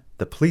gone,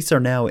 the police are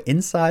now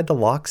inside the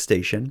lock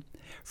station.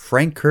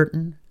 Frank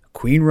Curtin,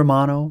 Queen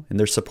Romano, and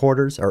their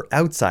supporters are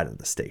outside of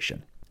the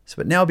station.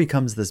 So it now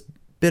becomes this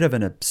bit of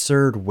an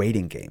absurd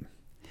waiting game.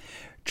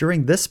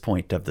 During this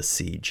point of the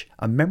siege,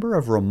 a member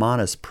of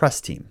Romana's press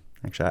team,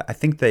 actually I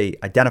think they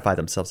identify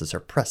themselves as her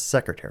press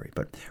secretary,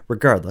 but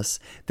regardless,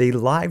 they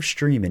live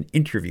stream an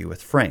interview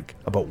with Frank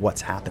about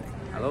what's happening.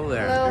 Hello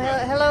there.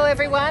 Hello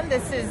everyone.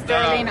 This is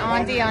Darlene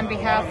Ondy on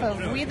behalf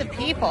of We the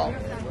People,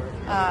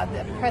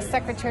 the press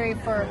secretary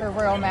for Her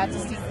Royal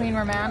Majesty Queen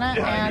Romana,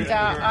 and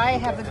I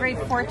have the great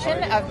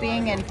fortune of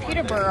being in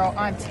Peterborough,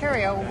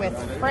 Ontario with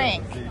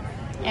Frank.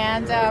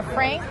 And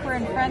Frank, we're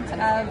in front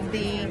of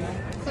the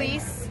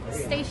police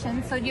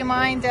station, so do you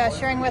mind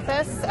sharing with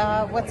us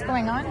what's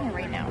going on here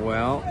right now?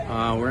 Well,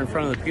 we're in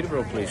front of the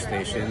Peterborough Police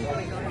Station.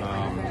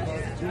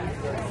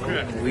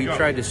 We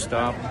tried to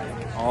stop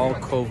all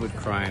COVID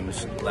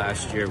crimes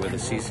last year with a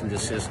cease and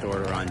desist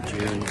order on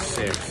June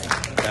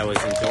 6th that was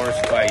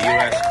endorsed by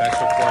U.S.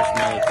 Special Force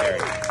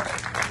military.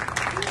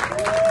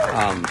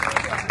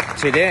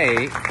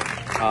 Today,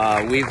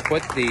 we've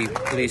put the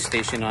police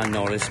station on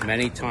notice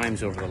many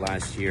times over the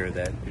last year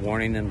that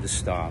warning them to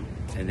stop,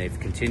 and they've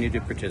continued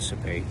to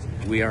participate.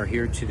 We are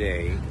here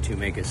today to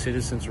make a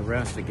citizen's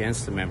arrest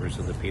against the members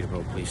of the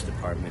Peterborough Police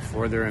Department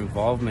for their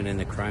involvement in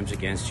the crimes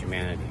against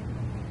humanity.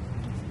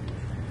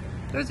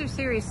 Those are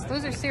serious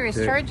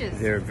charges.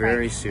 They're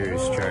very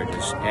serious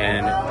charges,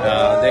 and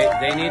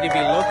they need to be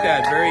looked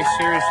at very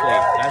seriously.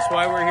 That's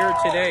why we're here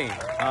today.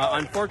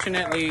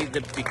 Unfortunately,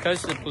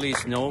 because the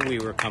police know we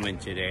were coming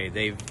today,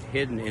 they've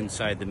hidden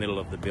inside the middle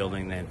of the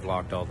building and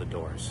blocked all the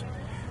doors.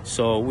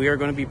 So we are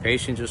going to be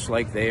patient, just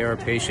like they are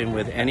patient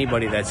with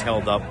anybody that's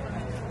held up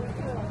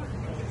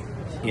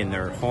in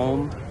their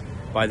home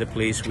by the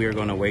police. We are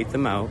going to wait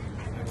them out.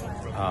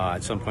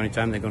 At some point in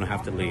time, they're going to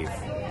have to leave.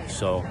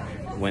 So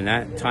when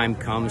that time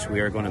comes, we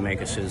are going to make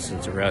a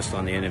citizen's arrest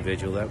on the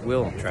individual that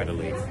will try to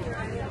leave.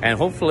 And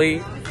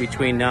hopefully,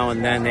 between now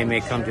and then, they may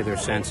come to their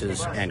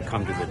senses and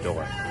come to the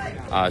door.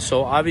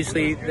 So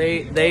obviously,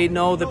 they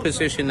know the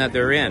position that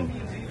they're in.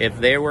 If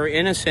they were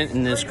innocent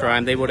in this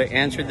crime, they would have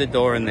answered the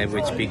door and they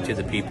would speak to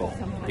the people.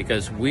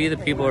 Because we, the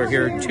people, are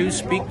here to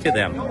speak to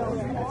them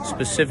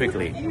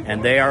specifically.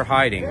 And they are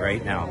hiding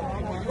right now.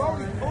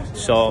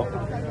 So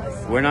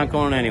we're not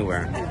going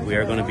anywhere. We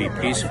are going to be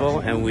peaceful,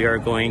 and we are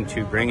going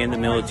to bring in the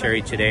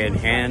military today and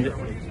hand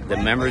the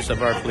members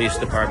of our police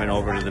department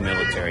over to the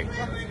military.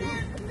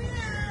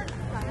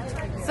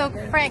 So,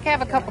 Frank, I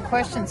have a couple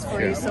questions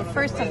for you. So,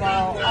 first of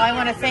all, I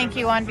want to thank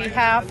you on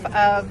behalf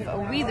of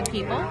We the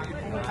People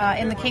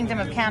in the Kingdom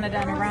of Canada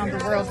and around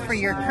the world for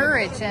your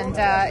courage. And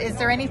is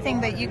there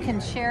anything that you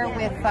can share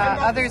with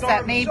others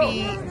that may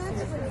be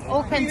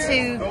open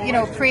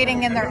to,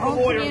 creating in their own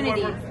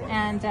community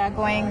and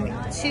going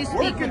to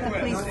speak with the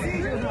police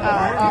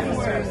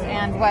officers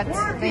and what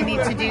they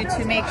need to do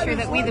to make sure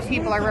that we the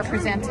people are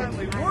represented?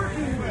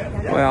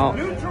 Well,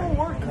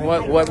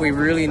 what we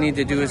really need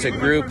to do as a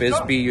group is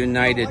be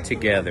united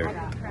together.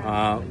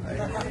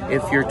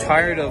 If you're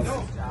tired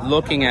of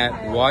looking at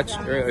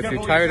if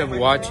you're tired of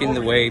watching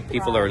the way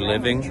people are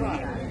living,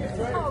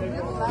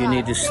 you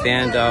need to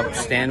stand up,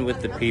 stand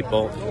with the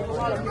people,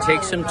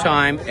 take some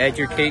time,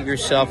 educate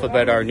yourself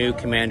about our new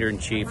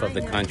Commander-in-Chief of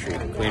the country,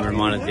 Queen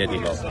Romana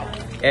Didulo.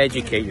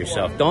 Educate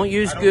yourself. Don't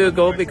use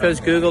Google, because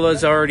Google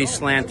has already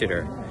slanted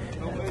her.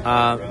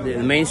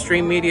 The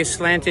mainstream media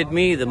slanted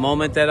me the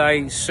moment that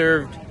I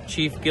served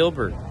Chief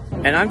Gilbert.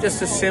 And I'm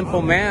just a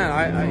simple man.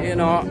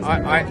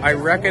 I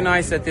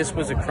recognize that this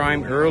was a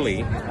crime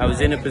early. I was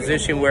in a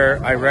position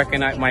where I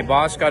recognize my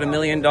boss got $1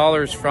 million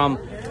from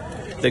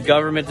the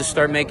government to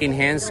start making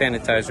hand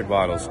sanitizer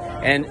bottles.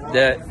 And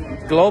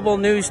the global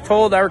news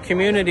told our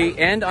community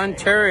and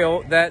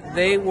Ontario that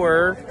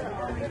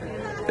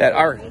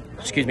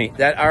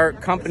our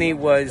company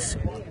was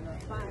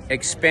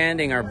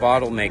expanding our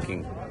bottle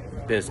making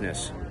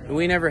business.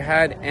 We never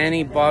had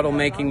any bottle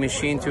making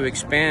machine to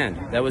expand.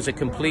 That was a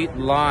complete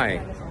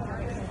lie.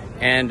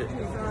 And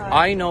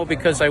I know,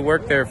 because I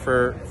worked there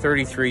for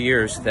 33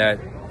 years, that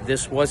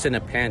this wasn't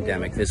a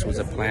pandemic, this was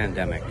a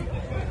plandemic.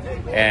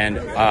 And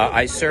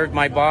I served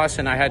my boss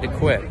and I had to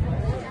quit.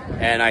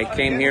 And I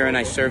came here and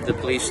I served the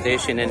police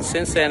station. And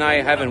since then I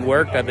haven't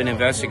worked. I've been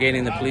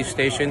investigating the police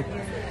station.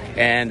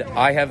 And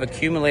I have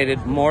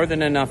accumulated more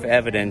than enough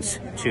evidence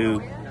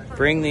to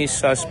bring these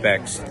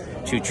suspects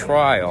to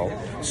trial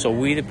so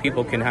we the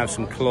people can have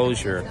some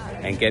closure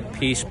and get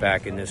peace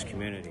back in this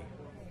community.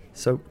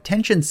 So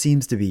tension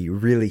seems to be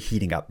really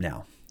heating up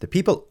now. The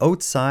people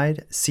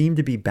outside seem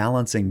to be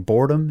balancing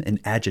boredom and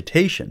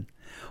agitation,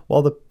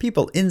 while the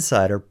people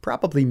inside are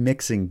probably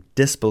mixing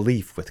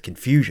disbelief with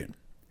confusion.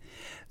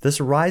 This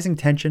rising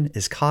tension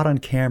is caught on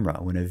camera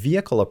when a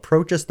vehicle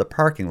approaches the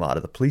parking lot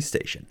of the police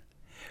station.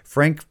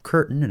 Frank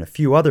Curtin and a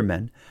few other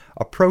men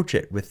approach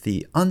it with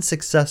the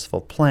unsuccessful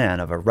plan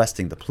of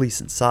arresting the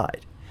police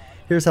inside.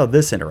 Here's how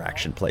this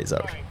interaction plays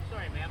out.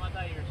 Sorry, ma'am. I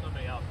thought you were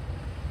somebody else.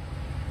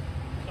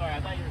 Sorry, I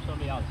thought you were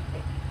somebody else.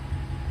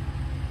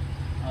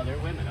 Oh, they're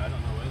women. I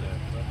don't know where they're.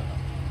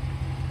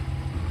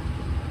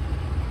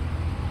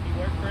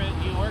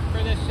 You work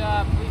for this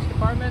police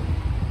department?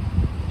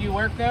 Do you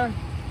work there?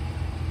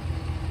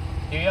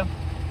 Do you?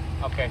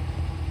 Okay.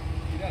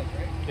 She does,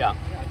 right? Yeah.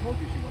 Yeah, I told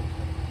you she works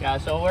there. Yeah,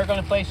 so we're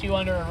going to place you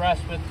under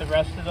arrest with the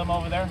rest of them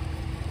over there?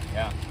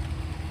 Yeah.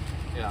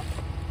 Yeah.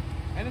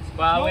 And it's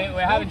well, we're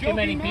having too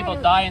many people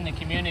die in the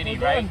community,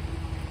 right?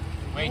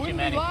 Way too many. You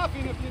wouldn't be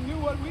laughing if you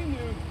knew what we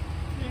knew.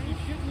 You'd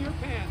shit in your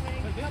pants.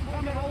 Because they're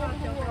coming all over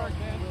the world,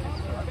 man.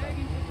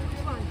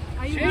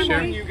 Shame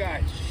on you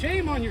guys.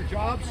 Shame on your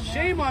jobs.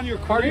 Shame on your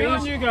careers.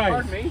 Pardon you guys.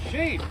 Pardon me.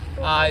 Shame.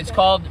 It's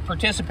called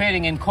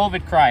participating in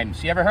COVID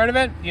crimes. You ever heard of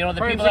it? You know, the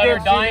people that are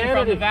dying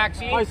from the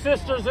vaccine? My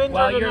sister's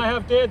injured and I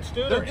have dead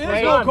students. There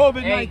is no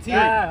COVID-19.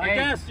 I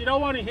guess you don't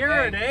want to hear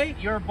it, eh?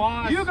 Your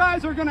boss. You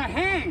guys are going to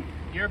hang.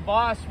 Your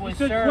boss was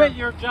served. You should quit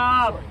your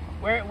job.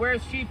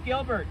 Where's Chief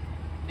Gilbert?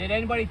 Did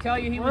anybody tell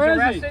you he was Where is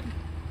arrested? He?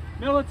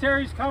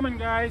 Military's coming,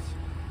 guys.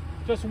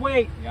 Just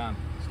wait. Yeah.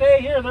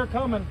 Stay here. They're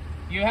coming.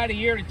 You had a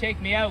year to take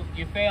me out.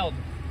 You failed.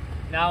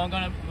 Now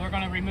we're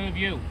gonna remove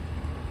you.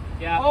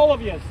 Yeah. All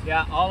of you.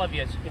 Yeah, all of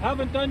you. You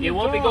haven't done your job. You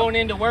won't be going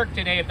into work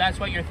today if that's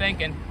what you're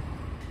thinking.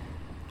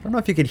 I don't know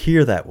if you could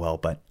hear that well,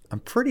 but I'm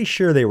pretty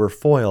sure they were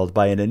foiled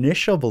by an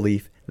initial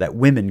belief that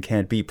women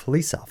can't be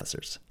police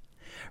officers.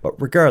 But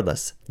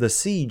regardless, the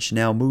siege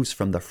now moves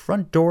from the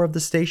front door of the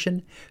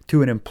station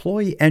to an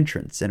employee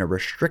entrance in a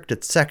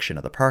restricted section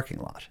of the parking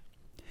lot.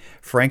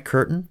 Frank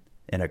Curtin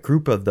and a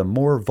group of the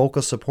more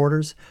vocal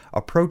supporters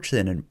approach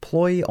an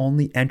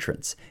employee-only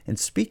entrance and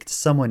speak to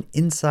someone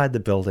inside the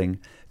building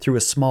through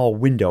a small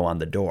window on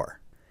the door.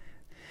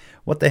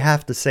 What they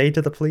have to say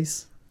to the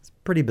police is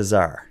pretty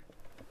bizarre.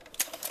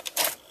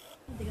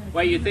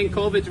 Why, you think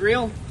COVID's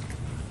real?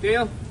 Do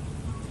you?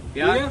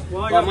 Yeah?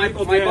 Well, my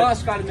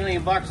boss got $1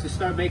 million to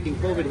start making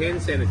COVID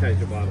hand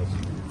sanitizer bottles.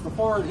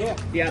 Before it hit.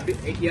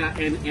 Yeah,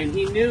 and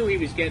he knew he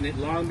was getting it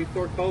long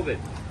before COVID.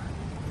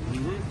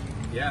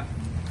 Mm-hmm. Yeah.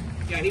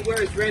 Yeah, he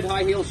wears red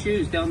high heel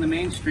shoes down the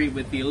main street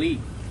with the elite.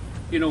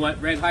 You know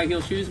what red high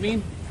heel shoes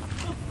mean?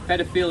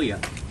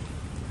 Pedophilia.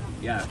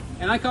 Yeah,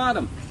 and I caught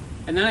him.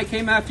 And then I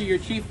came after your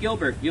Chief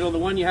Gilbert. You know, the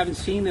one you haven't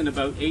seen in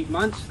about 8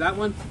 months, that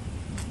one?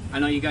 I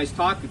know you guys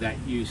talk that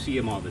you see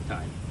him all the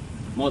time.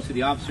 Most of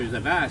the officers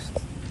I've asked,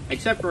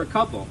 except for a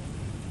couple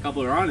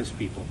are honest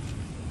people.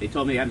 They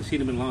told me they haven't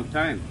seen him in a long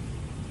time.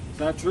 Is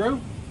that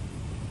true?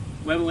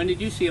 When did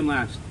you see him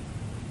last?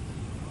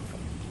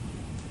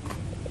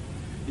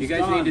 You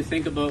guys need to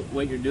think about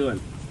what you're doing.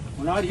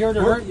 We're not here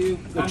to hurt you.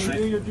 Come and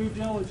do your due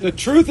diligence. The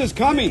truth is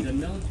coming. The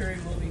military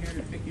will be here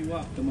to pick you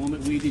up the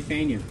moment we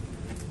detain you.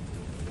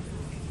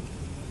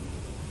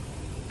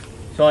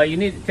 So you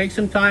need to take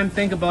some time,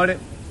 think about it.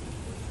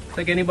 It's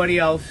like anybody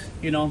else,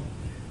 you know,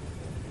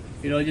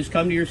 just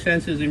come to your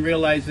senses and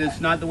realize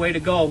it's not the way to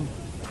go.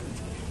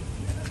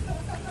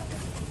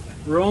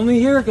 We're only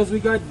here because we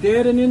got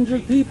dead and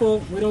injured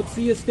people. We don't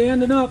see you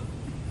standing up.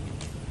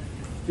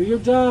 Do your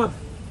job.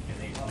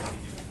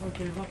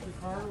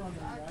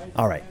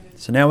 Alright,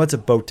 so now it's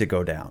about to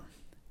go down.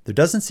 There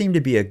doesn't seem to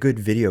be a good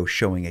video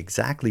showing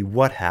exactly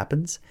what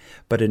happens,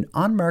 but an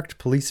unmarked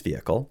police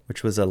vehicle,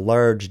 which was a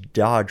large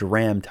Dodge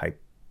Ram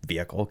type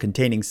vehicle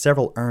containing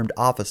several armed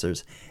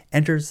officers,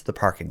 enters the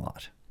parking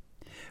lot.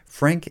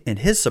 Frank and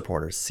his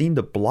supporters seem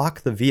to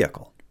block the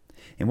vehicle,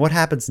 and what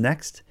happens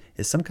next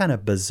is some kind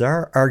of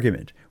bizarre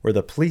argument where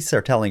the police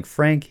are telling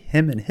Frank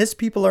him and his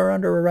people are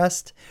under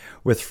arrest,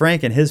 with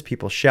Frank and his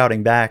people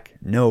shouting back,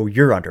 "No,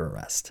 you're under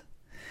arrest."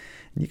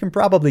 And you can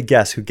probably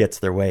guess who gets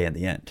their way in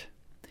the end.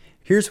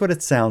 Here's what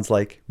it sounds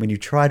like when you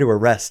try to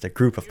arrest a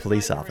group of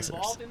police officers.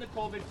 Involved in the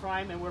COVID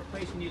crime, and we're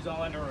placing you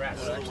all under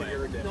arrest. No.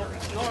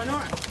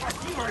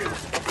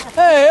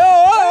 Hey,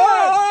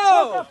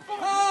 oh!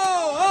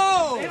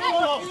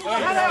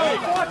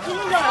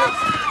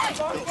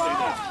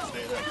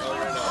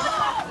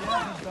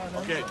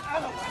 Okay.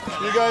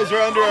 You guys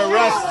are under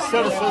arrest,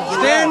 citizens.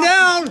 Stand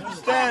down!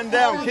 Stand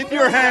down. Keep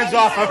your hands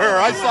off of her.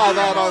 I saw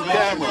that on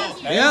camera.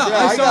 Yeah,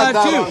 I saw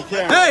that too.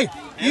 Hey!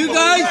 You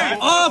guys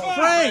off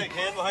Frank.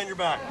 Hand behind your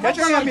back. Get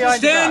your hand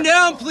behind your Stand back.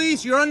 down,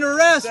 please. You're under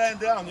arrest. Stand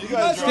down. You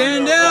guys are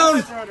Stand under down.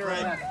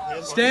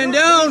 arrest. Stand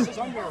down.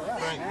 Frank,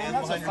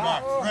 hand behind your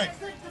back. Frank,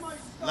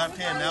 left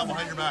hand now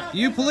behind your back.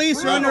 You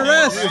police are under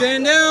arrest.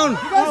 Stand down.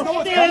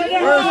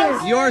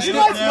 You're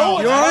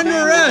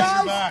under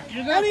arrest.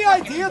 Any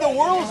idea the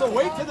world's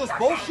awake to this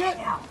bullshit?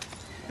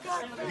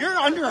 You're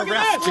under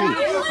arrest too.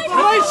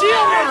 Why is she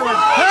under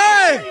arrest?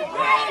 Hey!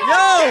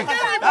 Yo!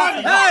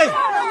 Hey!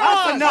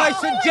 That's enough. I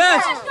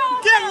suggest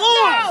Get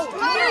lost!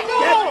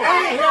 Get out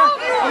of here!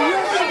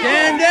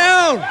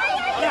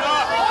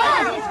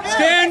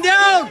 stand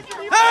down!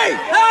 Hey!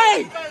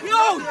 Hey!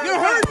 Yo! You're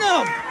hurting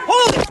them!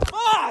 Holy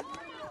fuck!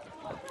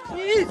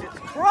 Jesus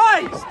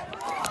Christ!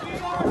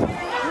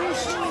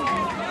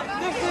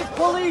 This is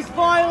police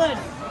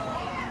violence!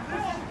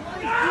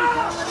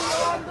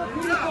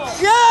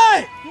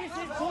 Yeah! This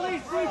is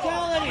police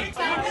brutality!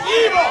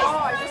 Evil!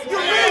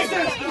 You're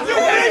racist!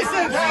 You're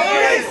racist!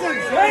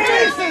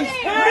 Racist!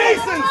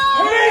 Racist!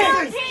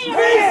 Racist!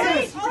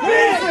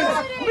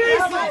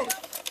 Racist!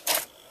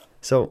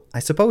 So I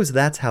suppose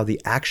that's how the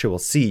actual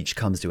siege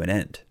comes to an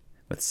end,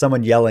 with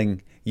someone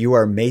yelling, "You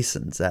are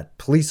Masons," at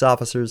police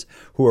officers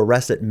who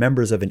arrested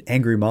members of an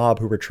angry mob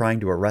who were trying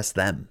to arrest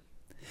them.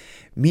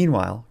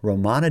 Meanwhile,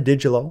 Romana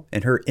DiGiulio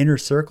and her inner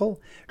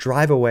circle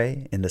drive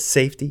away in the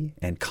safety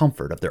and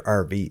comfort of their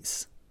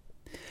RVs.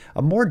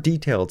 A more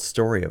detailed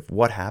story of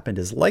what happened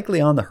is likely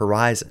on the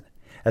horizon,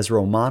 as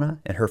Romana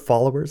and her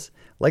followers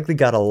likely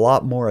got a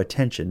lot more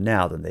attention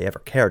now than they ever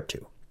cared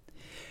to.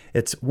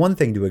 It's one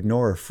thing to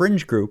ignore a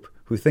fringe group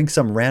who think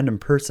some random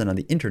person on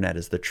the internet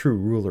is the true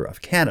ruler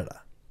of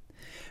Canada.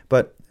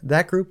 But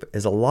that group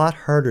is a lot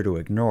harder to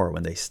ignore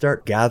when they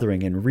start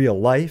gathering in real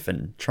life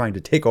and trying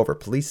to take over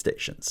police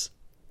stations.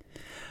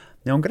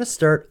 Now I'm going to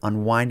start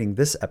unwinding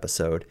this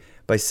episode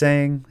by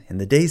saying, in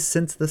the days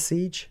since the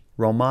siege,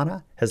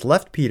 Romana has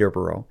left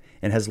Peterborough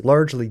and has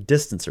largely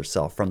distanced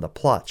herself from the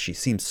plot she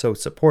seemed so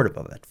supportive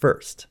of at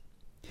first.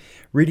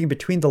 Reading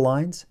between the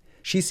lines,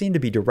 she seemed to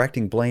be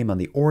directing blame on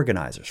the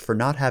organizers for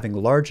not having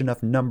large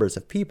enough numbers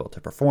of people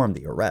to perform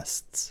the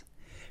arrests.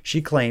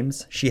 She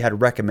claims she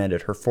had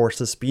recommended her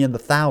forces be in the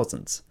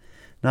thousands,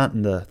 not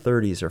in the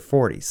 30s or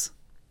 40s.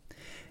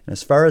 And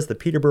as far as the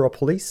Peterborough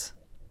Police,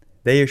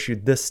 they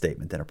issued this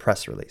statement in a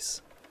press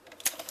release.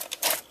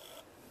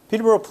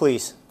 Peterborough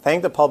Police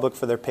thank the public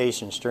for their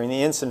patience during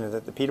the incident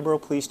at the Peterborough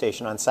Police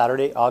Station on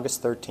Saturday,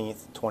 August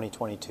 13th,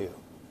 2022.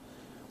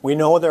 We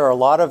know there are a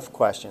lot of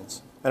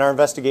questions, and our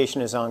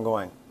investigation is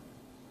ongoing.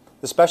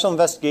 The Special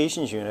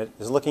Investigations Unit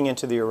is looking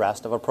into the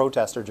arrest of a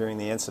protester during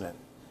the incident.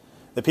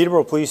 The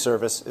Peterborough Police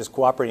Service is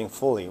cooperating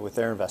fully with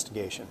their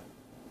investigation.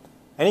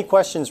 Any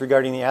questions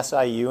regarding the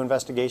SIU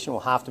investigation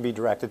will have to be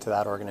directed to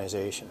that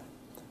organization.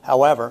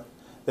 However,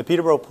 the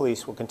Peterborough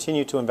Police will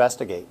continue to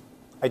investigate,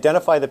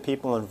 identify the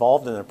people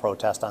involved in the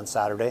protest on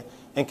Saturday,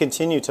 and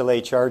continue to lay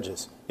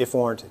charges, if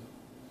warranted.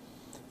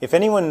 If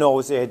anyone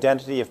knows the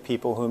identity of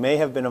people who may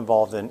have been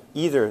involved in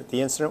either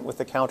the incident with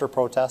the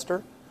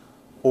counter-protester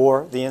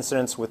or the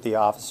incidents with the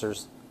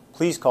officers,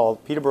 please call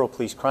Peterborough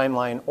Police Crime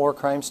Line or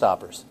Crime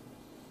Stoppers.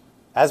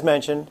 As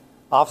mentioned,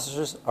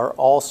 officers are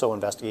also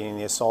investigating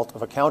the assault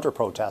of a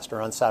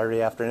counter-protester on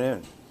Saturday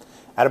afternoon.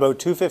 At about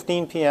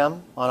 2:15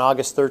 p.m. on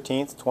August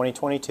 13th,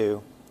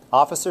 2022,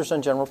 officers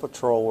on general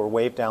patrol were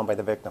waved down by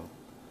the victim.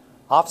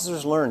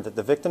 Officers learned that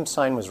the victim's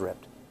sign was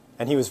ripped,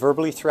 and he was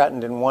verbally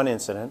threatened in one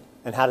incident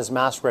and had his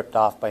mask ripped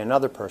off by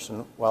another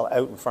person while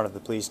out in front of the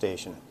police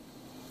station.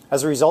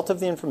 As a result of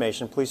the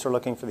information, police are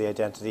looking for the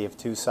identity of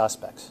two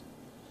suspects.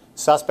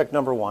 Suspect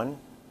number 1,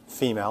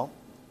 female,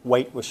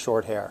 white with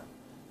short hair,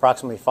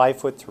 approximately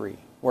 5'3",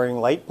 wearing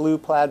light blue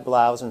plaid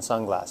blouse and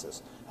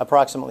sunglasses,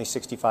 approximately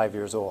 65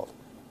 years old.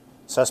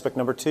 Suspect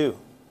number 2,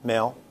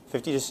 male,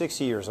 50 to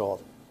 60 years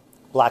old,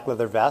 black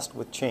leather vest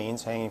with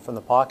chains hanging from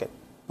the pocket,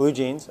 blue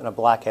jeans and a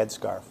black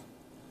headscarf,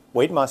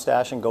 white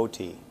mustache and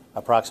goatee,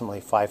 approximately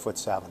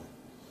 5'7".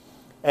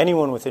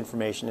 Anyone with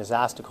information is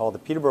asked to call the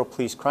Peterborough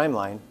Police Crime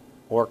Line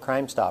or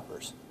Crime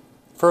Stoppers.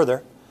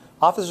 Further,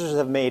 officers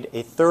have made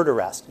a third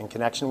arrest in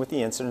connection with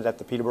the incident at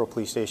the Peterborough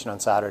Police Station on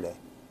Saturday.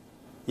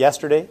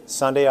 Yesterday,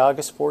 Sunday,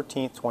 August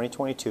 14th,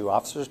 2022,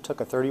 officers took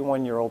a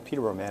 31-year-old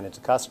Peterborough man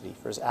into custody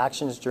for his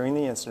actions during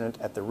the incident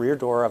at the rear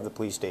door of the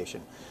police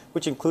station,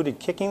 which included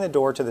kicking the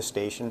door to the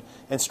station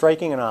and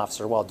striking an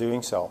officer while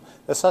doing so.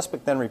 The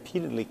suspect then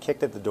repeatedly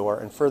kicked at the door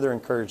and further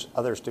encouraged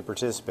others to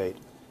participate.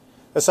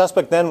 The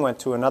suspect then went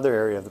to another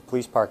area of the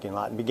police parking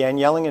lot and began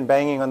yelling and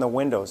banging on the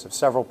windows of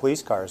several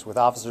police cars with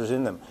officers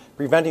in them,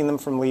 preventing them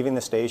from leaving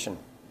the station.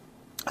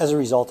 As a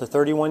result, a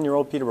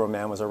 31-year-old Peterborough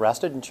man was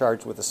arrested and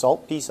charged with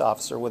assault peace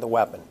officer with a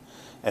weapon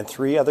and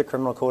 3 other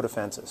criminal code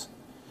offenses.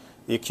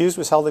 The accused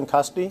was held in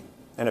custody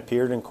and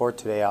appeared in court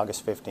today,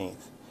 August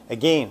 15th.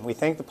 Again, we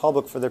thank the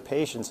public for their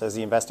patience as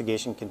the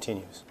investigation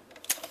continues.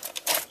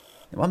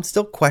 Now, I'm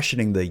still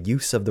questioning the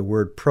use of the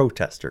word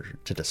protester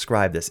to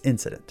describe this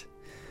incident.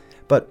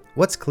 But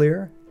what's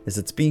clear is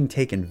it's being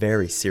taken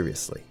very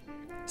seriously.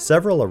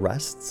 Several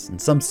arrests and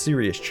some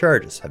serious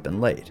charges have been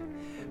laid.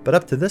 But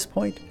up to this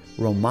point,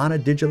 Romana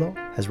Didulo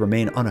has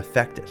remained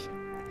unaffected.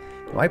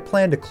 Now, I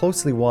plan to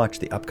closely watch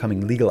the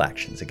upcoming legal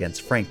actions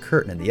against Frank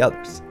Curtin and the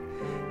others.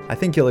 I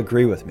think you'll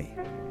agree with me.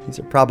 These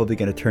are probably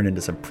going to turn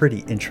into some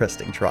pretty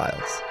interesting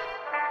trials.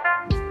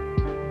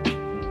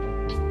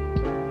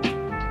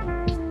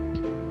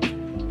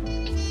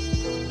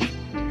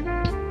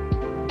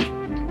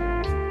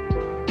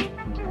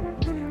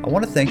 I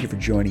want to thank you for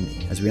joining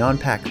me as we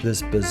unpack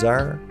this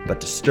bizarre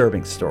but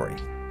disturbing story.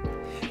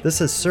 This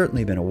has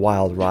certainly been a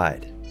wild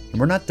ride, and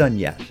we're not done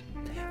yet.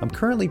 I'm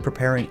currently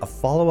preparing a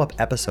follow-up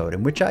episode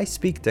in which I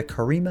speak to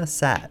Karima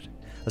Saad,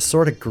 a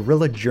sort of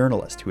guerrilla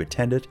journalist who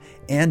attended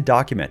and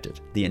documented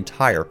the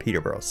entire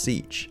Peterborough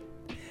siege.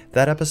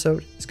 That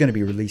episode is going to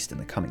be released in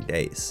the coming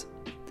days.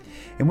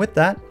 And with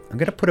that, I'm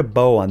going to put a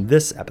bow on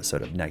this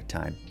episode of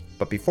Nighttime.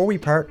 But before we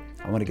part,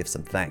 I want to give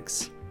some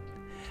thanks.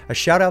 A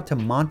shout out to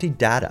Monty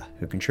Data,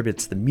 who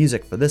contributes the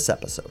music for this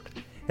episode.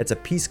 It's a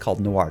piece called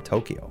Noir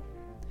Tokyo.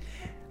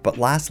 But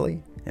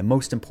lastly, and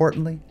most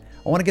importantly,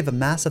 I want to give a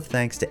massive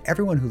thanks to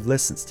everyone who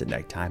listens to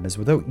Nighttime, as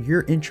without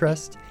your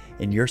interest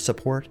and your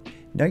support,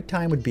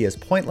 Nighttime would be as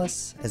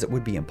pointless as it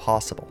would be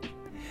impossible.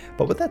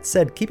 But with that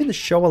said, keeping the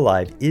show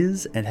alive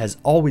is and has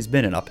always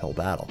been an uphill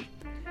battle.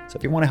 So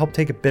if you want to help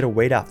take a bit of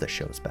weight off the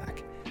show's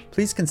back,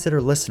 please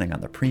consider listening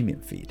on the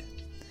premium feed.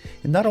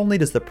 And not only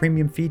does the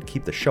premium feed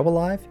keep the show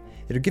alive,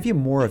 it'll give you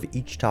more of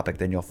each topic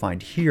than you'll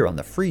find here on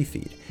the free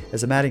feed,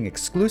 as I'm adding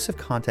exclusive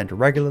content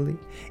regularly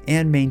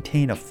and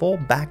maintain a full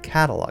back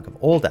catalog of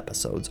old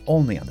episodes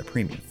only on the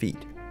premium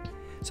feed.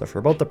 So for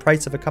about the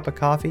price of a cup of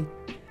coffee,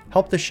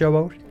 help the show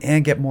out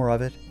and get more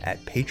of it at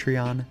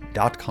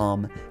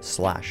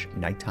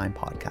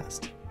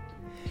patreon.com/nighttimepodcast.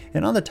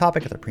 And on the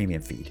topic of the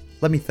premium feed,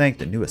 let me thank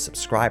the newest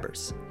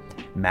subscribers.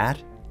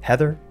 Matt,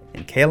 Heather,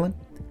 and Kaylin,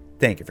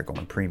 thank you for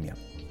going premium.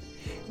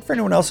 And for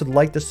anyone else who'd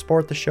like to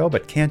support the show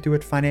but can't do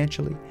it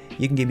financially,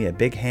 you can give me a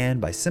big hand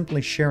by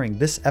simply sharing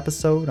this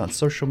episode on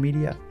social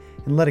media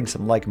and letting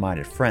some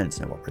like-minded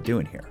friends know what we're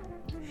doing here.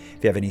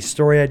 If you have any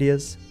story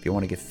ideas, if you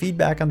want to give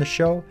feedback on the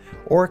show,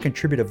 or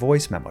contribute a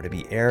voice memo to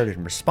be aired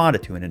and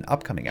responded to in an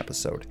upcoming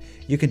episode,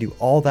 you can do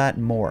all that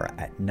and more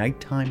at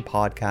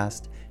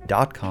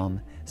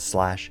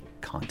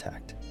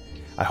nighttimepodcast.com/contact.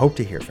 I hope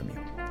to hear from you.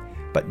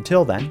 But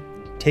until then,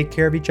 take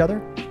care of each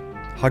other,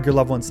 hug your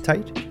loved ones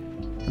tight,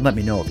 and let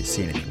me know if you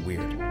see anything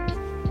weird.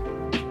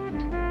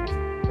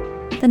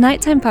 The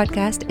Nighttime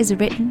Podcast is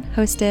written,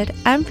 hosted,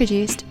 and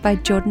produced by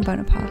Jordan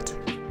Bonaparte.